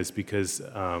say that is because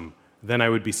then I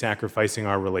would be sacrificing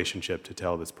our relationship to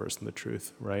tell this person the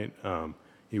truth, right?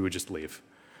 He would just leave.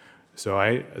 So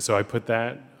I put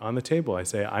that on the table. I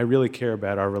say, I really care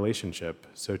about our relationship,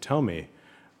 so tell me,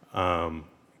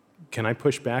 can I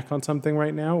push back on something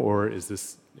right now, or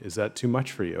is that too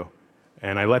much for you?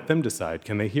 And I let them decide,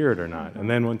 can they hear it or not? And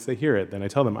then once they hear it, then I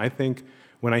tell them, I think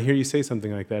when I hear you say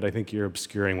something like that, I think you're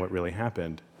obscuring what really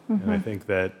happened. Mm-hmm. And I think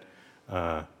that,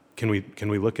 can we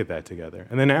look at that together?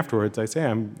 And then afterwards, I say,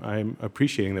 I'm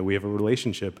appreciating that we have a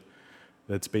relationship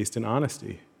that's based in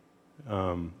honesty,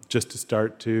 just to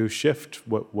start to shift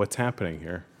what's happening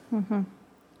here. Mm-hmm.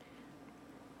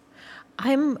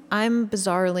 I'm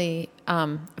bizarrely,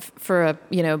 for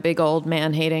a big old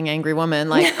man-hating angry woman,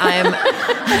 like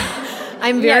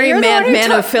I'm very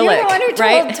manophilic, you're the one who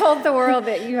right? told the world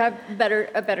that you have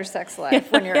a better sex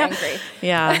life when you're angry.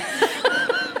 Yeah.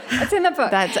 It's in the book.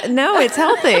 It's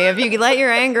healthy. If you let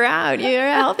your anger out, you're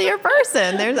a healthier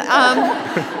person.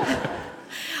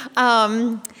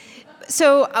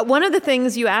 So one of the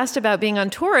things you asked about being on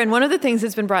tour, and one of the things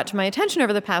that's been brought to my attention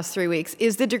over the past 3 weeks,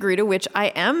 is the degree to which I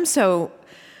am so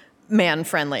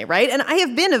man-friendly, right? And I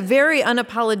have been a very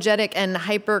unapologetic and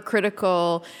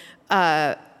hypercritical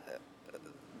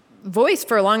voice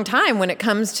for a long time when it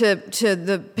comes to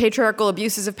the patriarchal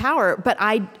abuses of power. But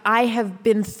I have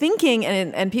been thinking,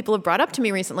 and people have brought up to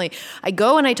me recently, I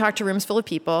go and I talk to rooms full of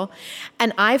people,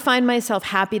 and I find myself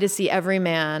happy to see every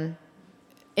man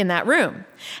in that room.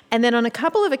 And then on a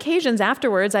couple of occasions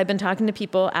afterwards, I've been talking to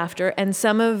people after, and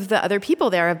some of the other people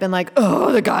there have been like,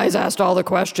 oh, the guys asked all the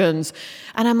questions.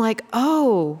 And I'm like,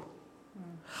 oh,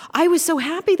 I was so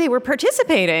happy they were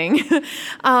participating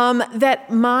that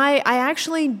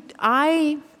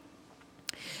I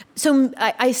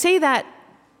say that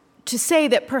to say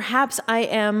that perhaps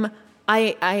I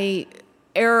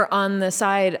err on the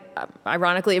side,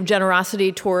 ironically, of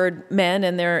generosity toward men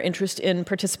and their interest in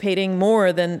participating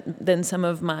more than some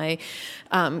of my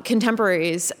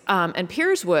contemporaries and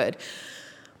peers would.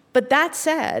 But that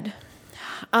said,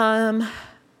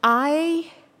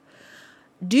 I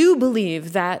do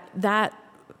believe that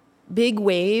big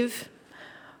wave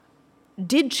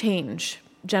did change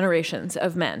generations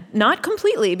of men. Not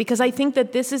completely, because I think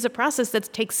that this is a process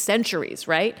that takes centuries,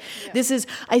 right? Yeah.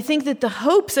 I think that the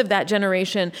hopes of that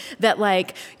generation that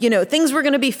things were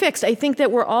going to be fixed, I think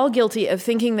that we're all guilty of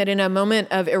thinking that in a moment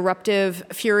of eruptive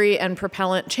fury and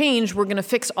propellant change, we're going to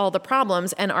fix all the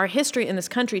problems. And our history in this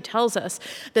country tells us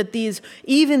that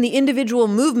even the individual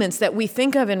movements that we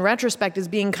think of in retrospect as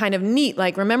being kind of neat,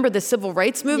 like remember the civil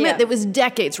rights movement? That was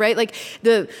decades, right? Like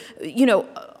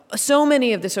so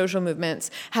many of the social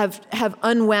movements have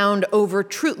unwound over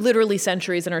literally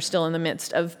centuries and are still in the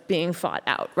midst of being fought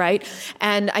out, right?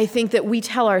 And I think that we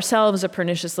tell ourselves a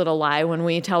pernicious little lie when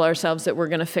we tell ourselves that we're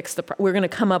going to we're going to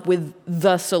come up with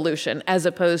the solution, as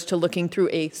opposed to looking through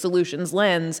a solutions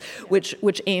lens,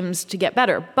 which aims to get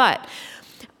better. But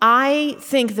I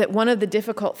think that one of the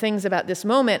difficult things about this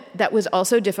moment that was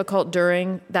also difficult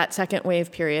during that second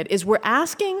wave period is we're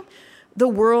asking the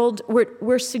world,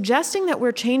 we're suggesting that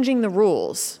we're changing the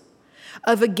rules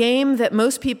of a game that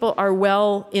most people are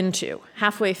well into,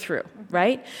 halfway through,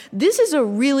 right? This is a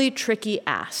really tricky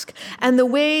ask. And the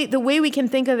way we can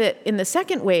think of it in the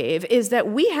second wave is that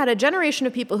we had a generation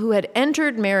of people who had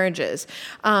entered marriages,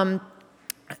 and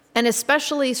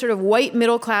especially sort of white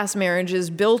middle-class marriages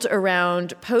built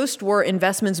around post-war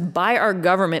investments by our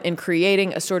government in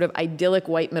creating a sort of idyllic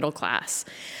white middle class.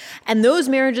 And those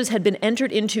marriages had been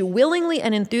entered into willingly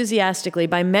and enthusiastically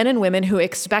by men and women who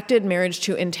expected marriage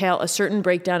to entail a certain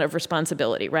breakdown of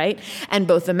responsibility, right? And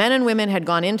both the men and women had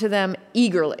gone into them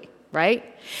eagerly, right?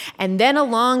 And then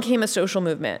along came a social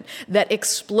movement that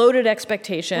exploded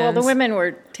expectations. Well, the women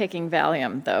were taking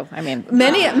Valium, though. I mean,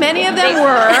 many of them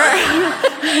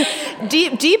were.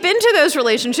 deep into those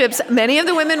relationships. Many of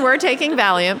the women were taking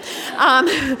Valium,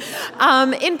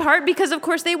 in part because, of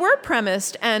course, they were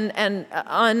premised and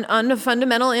on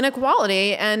fundamental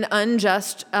inequality and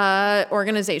unjust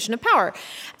organization of power.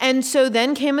 And so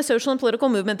then came a social and political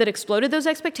movement that exploded those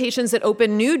expectations, that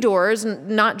opened new doors,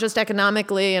 not just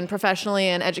economically and professionally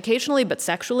and educationally, but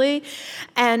sexually.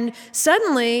 And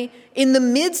suddenly, in the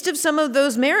midst of some of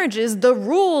those marriages, the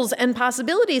rules and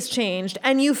possibilities changed.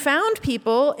 And you found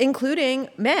people, including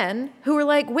men, who were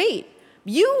like, wait,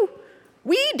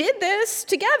 we did this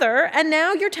together, and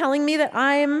now you're telling me that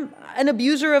I'm an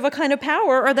abuser of a kind of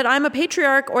power, or that I'm a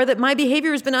patriarch, or that my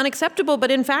behavior has been unacceptable, but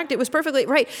in fact it was perfectly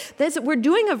right. We're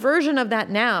doing a version of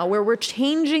that now, where we're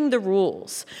changing the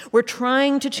rules. We're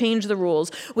trying to change the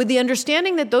rules with the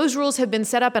understanding that those rules have been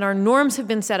set up and our norms have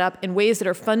been set up in ways that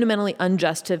are fundamentally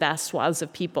unjust to vast swaths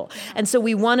of people. And so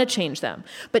we want to change them.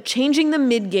 But changing them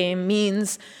mid-game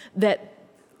means that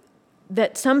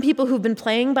some people who've been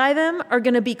playing by them are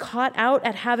going to be caught out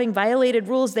at having violated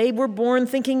rules they were born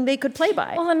thinking they could play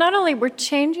by. Well, and not only we're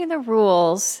changing the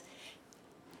rules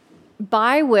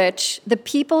by which the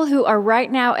people who are right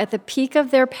now at the peak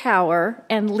of their power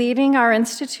and leading our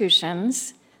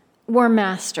institutions were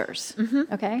masters,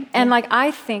 okay? And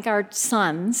I think our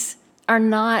sons are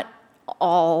not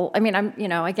all,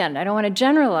 again, I don't want to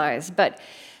generalize, but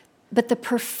the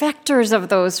perfecters of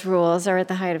those rules are at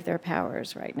the height of their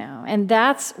powers right now. And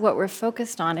that's what we're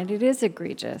focused on, and it is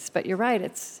egregious. But you're right,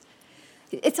 it's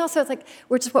also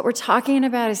what we're talking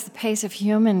about is the pace of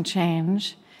human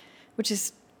change, which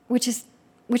is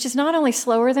not only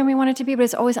slower than we want it to be, but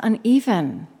it's always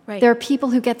uneven. Right. There are people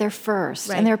who get there first,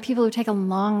 right. And there are people who take a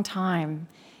long time,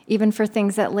 even for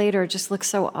things that later just look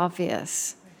so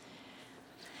obvious.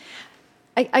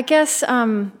 I guess,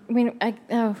 we're going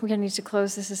to need to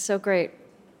close. This is so great.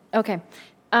 Okay.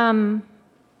 I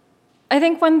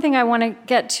think one thing I want to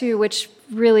get to, which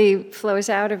really flows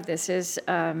out of this, is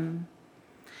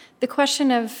the question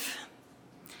of,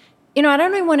 I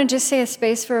don't even want to just say a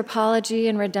space for apology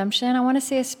and redemption. I want to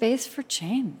say a space for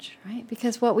change, right?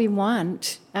 Because what we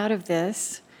want out of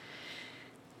this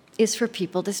is for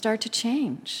people to start to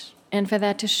change, and for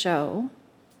that to show,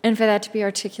 and for that to be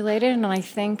articulated. And I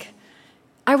think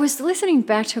I was listening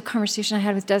back to a conversation I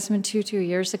had with Desmond Tutu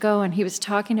years ago, and he was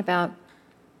talking about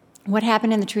what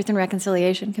happened in the Truth and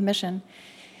Reconciliation Commission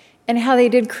and how they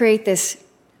did create this.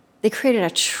 They created a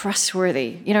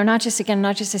trustworthy, not just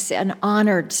an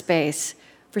honored space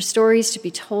for stories to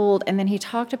be told. And then he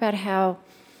talked about how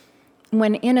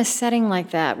when in a setting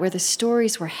like that, where the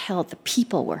stories were held, the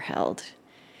people were held,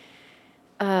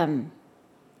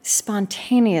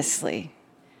 spontaneously,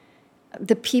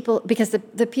 because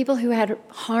the people who had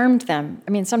harmed them,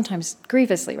 sometimes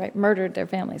grievously, right, murdered their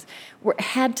families,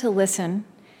 had to listen,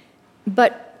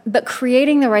 but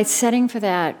creating the right setting for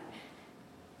that,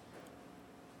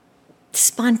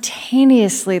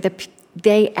 spontaneously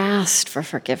they asked for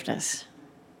forgiveness.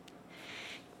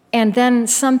 And then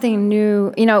something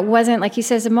new, it wasn't, like he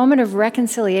says, a moment of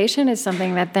reconciliation is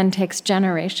something that then takes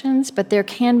generations, but there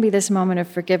can be this moment of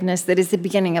forgiveness that is the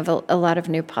beginning of a lot of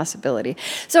new possibility.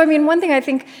 So, one thing I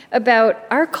think about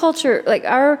our culture,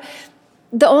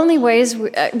 the only ways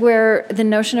where the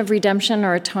notion of redemption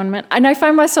or atonement, and I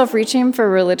find myself reaching for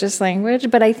religious language,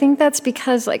 but I think that's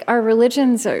because our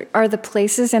religions are the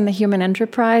places in the human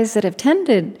enterprise that have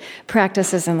tended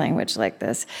practices and language like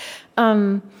this.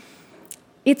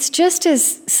 It's just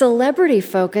as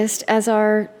celebrity-focused as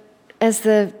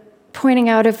the pointing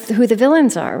out of who the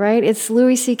villains are, right? It's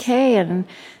Louis C.K. and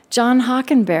John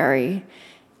Hockenberry,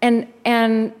 and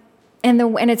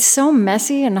it's so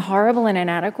messy and horrible and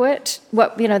inadequate.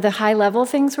 The high-level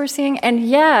things we're seeing, and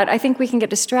yet I think we can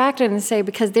get distracted and say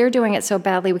because they're doing it so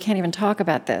badly, we can't even talk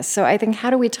about this. So I think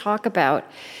how do we talk about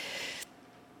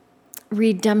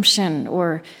redemption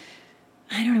or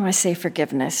I don't even want to say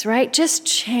forgiveness, right? Just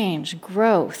change,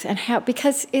 growth, and how,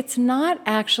 because it's not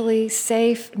actually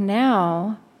safe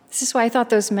now. This is why I thought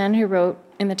those men who wrote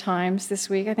in the Times this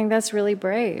week, I think that's really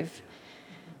brave.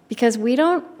 Because we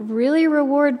don't really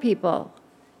reward people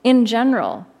in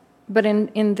general, but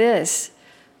in this,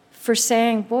 for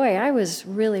saying, boy, I was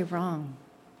really wrong.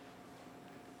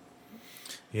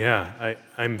 Yeah,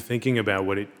 I'm thinking about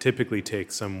what it typically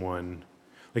takes someone,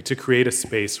 to create a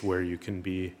space where you can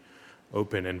be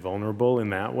open and vulnerable in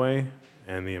that way,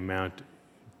 and the amount,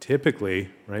 typically,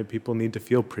 right, people need to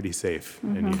feel pretty safe,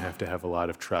 and you have to have a lot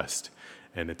of trust.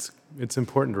 And it's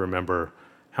important to remember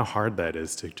how hard that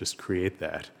is to just create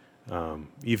that.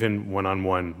 Even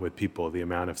one-on-one with people, the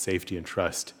amount of safety and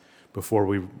trust before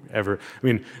we ever,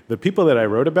 the people that I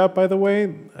wrote about, by the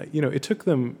way, it took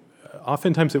them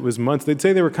oftentimes it was months. They'd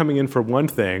say they were coming in for one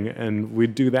thing, and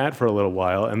we'd do that for a little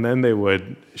while, and then they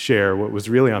would share what was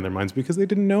really on their minds because they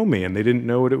didn't know me and they didn't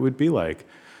know what it would be like.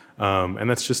 And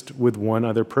that's just with one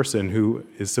other person who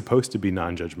is supposed to be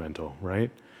non-judgmental,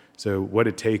 right? So what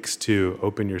it takes to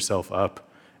open yourself up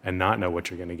and not know what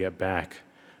you're going to get back,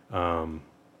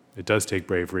 it does take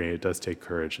bravery, it does take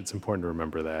courage. It's important to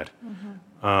remember that.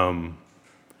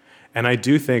 And I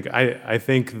do think, I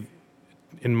think,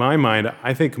 in my mind,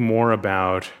 I think more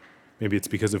about, maybe it's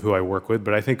because of who I work with,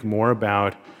 but I think more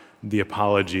about the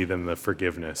apology than the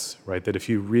forgiveness, right? That if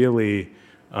you really...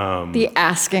 the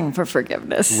asking for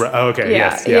forgiveness. Okay, yeah,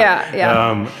 yes, yeah.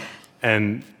 Yeah.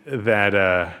 And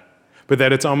that, but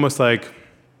that it's almost like,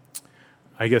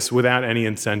 I guess, without any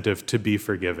incentive to be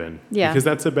forgiven. Yeah. Because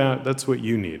that's what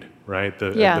you need, right?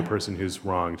 The person who's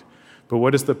wronged. But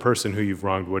what is the person who you've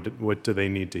wronged, what do they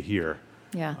need to hear?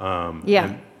 Yeah.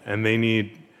 And they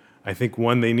need, I think,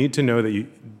 one, they need to know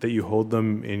that you hold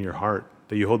them in your heart,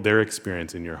 that you hold their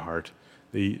experience in your heart.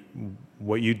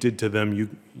 What you did to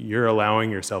them, you're allowing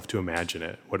yourself to imagine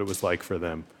it, what it was like for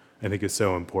them, I think is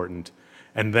so important.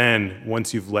 And then,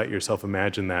 once you've let yourself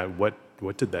imagine that, what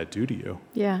did that do to you?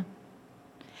 Yeah.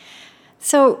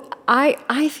 So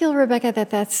I feel, Rebecca,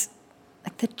 that's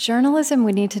like the journalism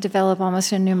we need to develop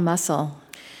almost a new muscle.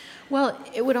 Well,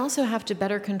 it would also have to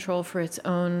better control for its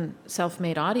own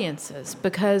self-made audiences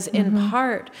because in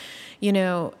part,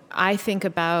 I think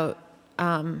about,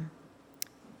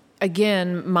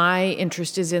 again, my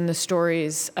interest is in the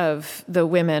stories of the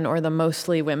women or the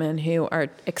mostly women who are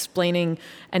explaining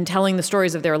and telling the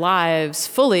stories of their lives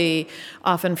fully,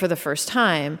 often for the first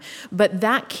time. But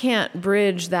that can't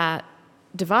bridge that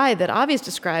divide that Avi's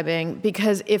describing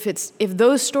because if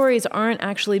those stories aren't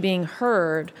actually being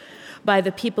heard by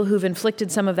the people who've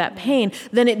inflicted some of that pain,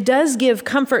 then it does give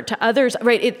comfort to others,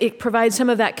 right? It provides some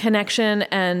of that connection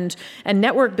and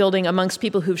network building amongst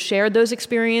people who've shared those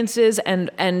experiences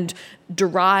and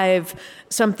derive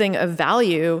something of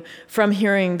value from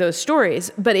hearing those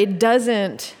stories. But it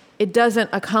doesn't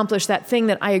accomplish that thing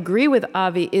that I agree with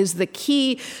Avi is the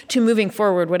key to moving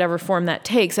forward, whatever form that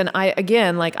takes. And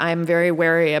I'm very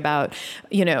wary about,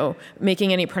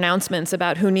 making any pronouncements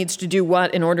about who needs to do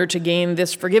what in order to gain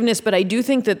this forgiveness. But I do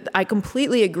think that I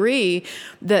completely agree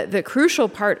that the crucial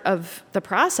part of the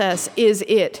process is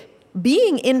it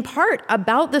being in part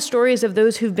about the stories of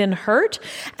those who've been hurt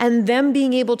and them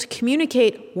being able to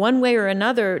communicate one way or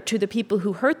another to the people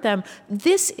who hurt them.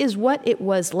 This is what it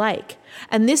was like.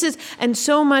 And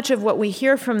so much of what we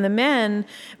hear from the men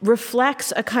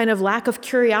reflects a kind of lack of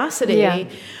curiosity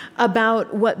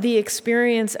about what the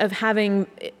experience of having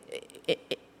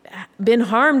been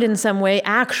harmed in some way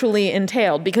actually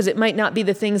entailed, because it might not be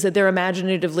the things that they're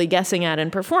imaginatively guessing at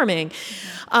and performing.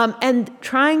 And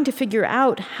trying to figure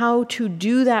out how to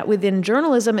do that within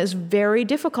journalism is very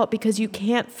difficult because you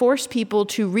can't force people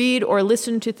to read or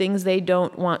listen to things they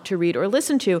don't want to read or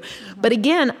listen to. But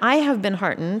again, I have been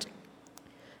heartened.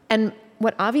 And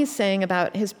what Avi's saying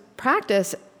about his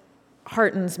practice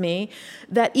heartens me,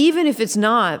 that even if it's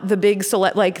not the big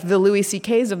like the Louis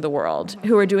C.K.'s of the world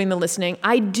who are doing the listening,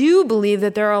 I do believe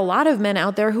that there are a lot of men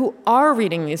out there who are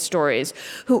reading these stories,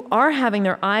 who are having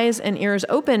their eyes and ears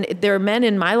open. There are men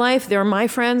in my life, they're my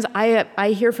friends.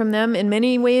 I hear from them in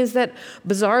many ways that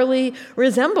bizarrely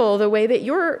resemble the way that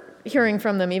you're hearing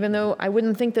from them, even though I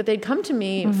wouldn't think that they'd come to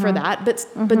me for that.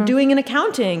 But doing an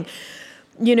accounting,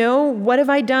 what have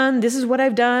I done? This is what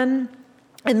I've done.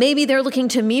 And maybe they're looking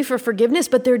to me for forgiveness,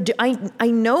 but I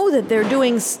know that they're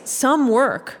doing some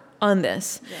work on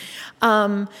this.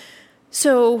 Yeah.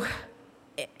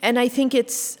 And I think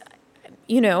it's,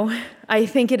 I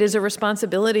think it is a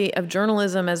responsibility of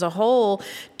journalism as a whole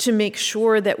to make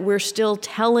sure that we're still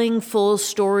telling full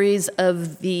stories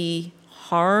of the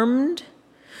harmed,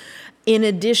 in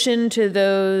addition to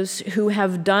those who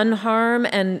have done harm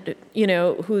and,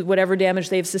 who whatever damage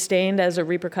they've sustained as a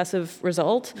repercussive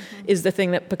result is the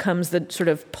thing that becomes the sort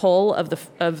of pull of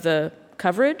the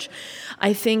coverage.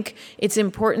 I think it's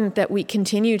important that we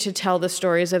continue to tell the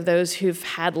stories of those who've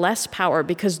had less power,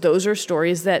 because those are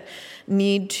stories that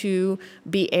need to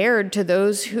be aired to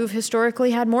those who've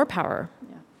historically had more power.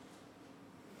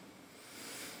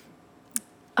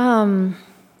 Yeah.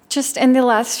 Just in the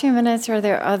last few minutes, are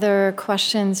there other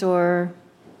questions or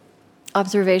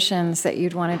observations that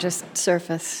you'd want to just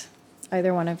surface,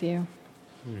 either one of you?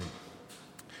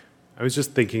 I was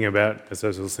just thinking about, as I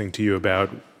was listening to you,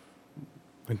 about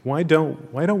why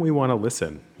don't we want to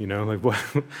listen?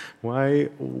 Why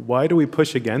do we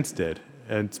push against it?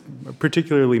 And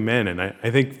particularly men. And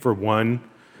I think for one,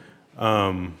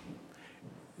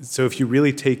 so if you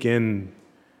really take in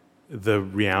the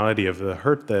reality of the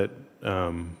hurt that,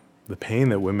 the pain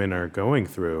that women are going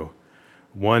through,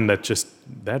 one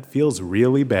that feels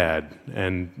really bad,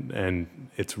 and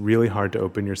it's really hard to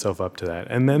open yourself up to that.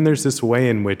 And then there's this way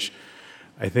in which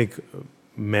I think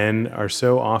men are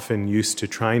so often used to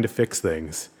trying to fix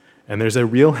things, and there's a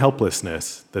real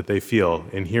helplessness that they feel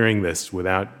in hearing this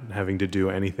without having to do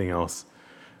anything else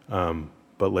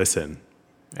but listen.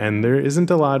 And there isn't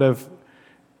a lot of,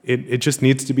 it just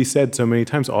needs to be said so many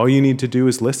times. All you need to do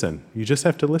is listen. You just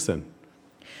have to listen.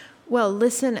 Well,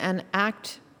 listen and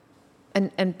act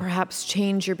and perhaps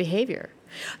change your behavior.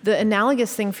 The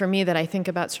analogous thing for me that I think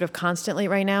about sort of constantly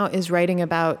right now is writing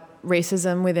about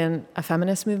racism within a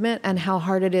feminist movement and how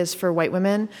hard it is for white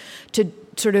women to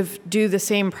sort of do the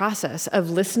same process of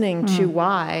listening to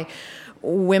why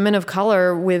women of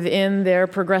color within their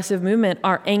progressive movement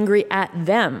are angry at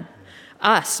them,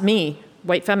 us, me,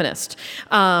 white feminist,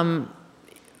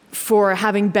 for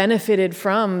having benefited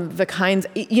from the kinds,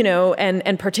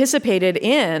 and participated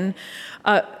in,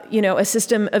 a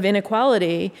system of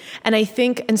inequality.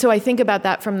 And so I think about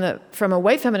that from a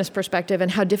white feminist perspective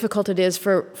and how difficult it is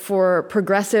for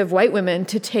progressive white women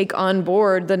to take on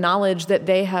board the knowledge that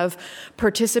they have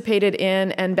participated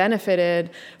in and benefited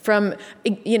from,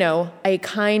 a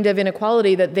kind of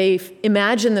inequality that they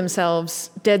imagine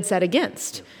themselves dead set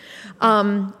against.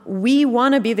 We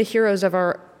want to be the heroes of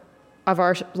our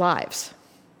lives,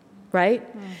 right?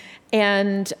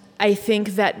 And I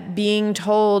think that being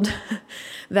told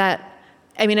that,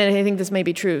 and I think this may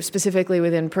be true specifically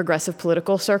within progressive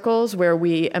political circles where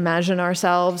we imagine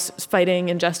ourselves fighting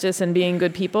injustice and being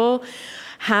good people,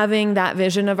 having that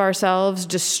vision of ourselves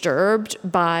disturbed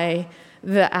by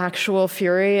the actual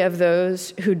fury of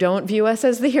those who don't view us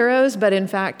as the heroes, but in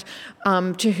fact,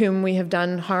 to whom we have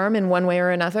done harm in one way or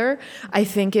another. I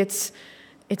think it's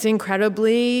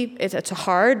a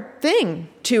hard thing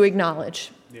to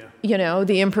acknowledge. Yeah.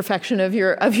 The imperfection of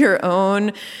your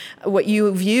own, what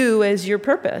you view as your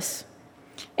purpose.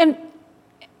 And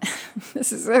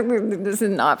this is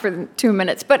not for 2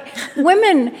 minutes, but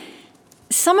women,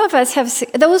 some of us have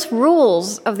those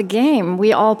rules of the game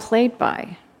we all played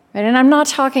by. Right? And I'm not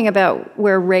talking about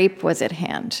where rape was at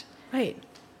hand. Right.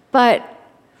 But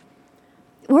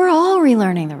we're all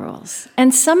relearning the rules.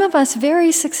 And some of us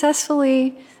very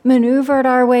successfully maneuvered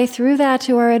our way through that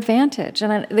to our advantage.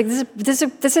 And this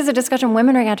is a discussion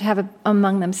women are going to have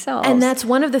among themselves. And that's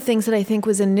one of the things that I think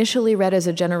was initially read as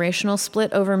a generational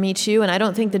split over Me Too. And I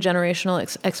don't think the generational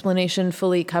explanation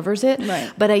fully covers it.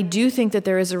 Right. But I do think that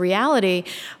there is a reality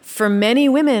for many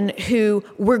women who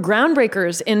were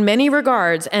groundbreakers in many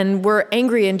regards and were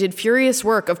angry and did furious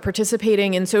work of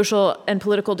participating in social and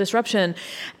political disruption,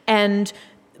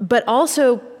 but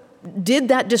also did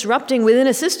that disrupting within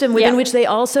a system within which they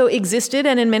also existed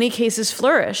and in many cases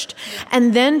flourished.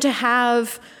 And then to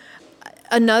have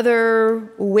another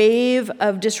wave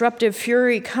of disruptive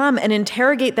fury come and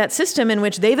interrogate that system in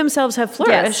which they themselves have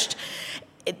flourished,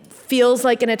 it feels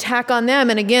like an attack on them.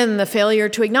 And again, the failure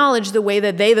to acknowledge the way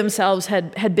that they themselves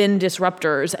had been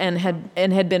disruptors and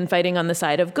had been fighting on the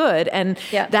side of good. And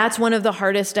that's one of the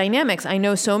hardest dynamics. I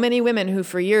know so many women who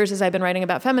for years, as I've been writing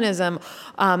about feminism,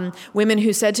 women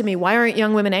who said to me, why aren't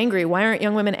young women angry? Why aren't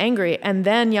young women angry? And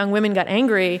then young women got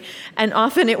angry. And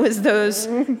often it was those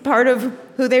part of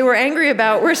who they were angry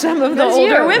about were some of the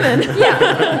older women.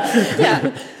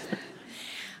 Yeah.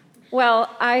 Well,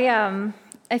 I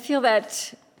feel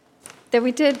that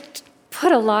we did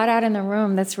put a lot out in the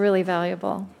room that's really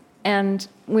valuable. And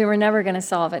we were never going to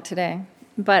solve it today.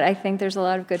 But I think there's a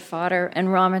lot of good fodder and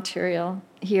raw material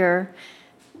here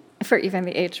for even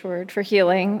the H word, for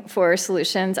healing, for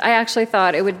solutions. I actually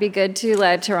thought it would be good to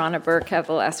let Tarana Burke have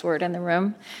the last word in the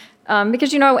room.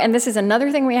 Because, and this is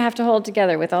another thing we have to hold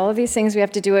together. With all of these things, we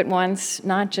have to do at once,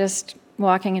 not just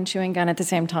walking and chewing gun at the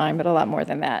same time, but a lot more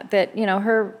than that. That,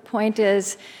 her point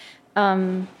is,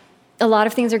 a lot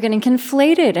of things are getting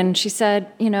conflated. And she said,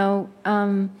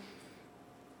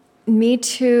 Me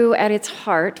Too at its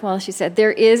heart, she said,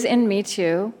 there is in Me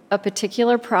Too a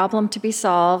particular problem to be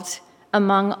solved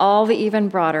among all the even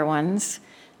broader ones.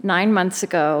 9 months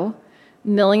ago,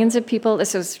 millions of people,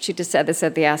 she just said this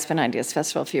at the Aspen Ideas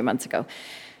Festival a few months ago,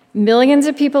 millions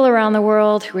of people around the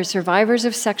world who are survivors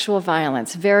of sexual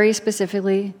violence, very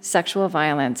specifically sexual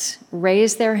violence,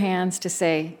 raised their hands to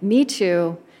say, Me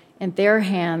Too, and their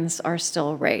hands are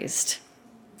still raised.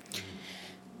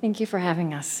 Thank you for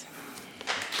having us.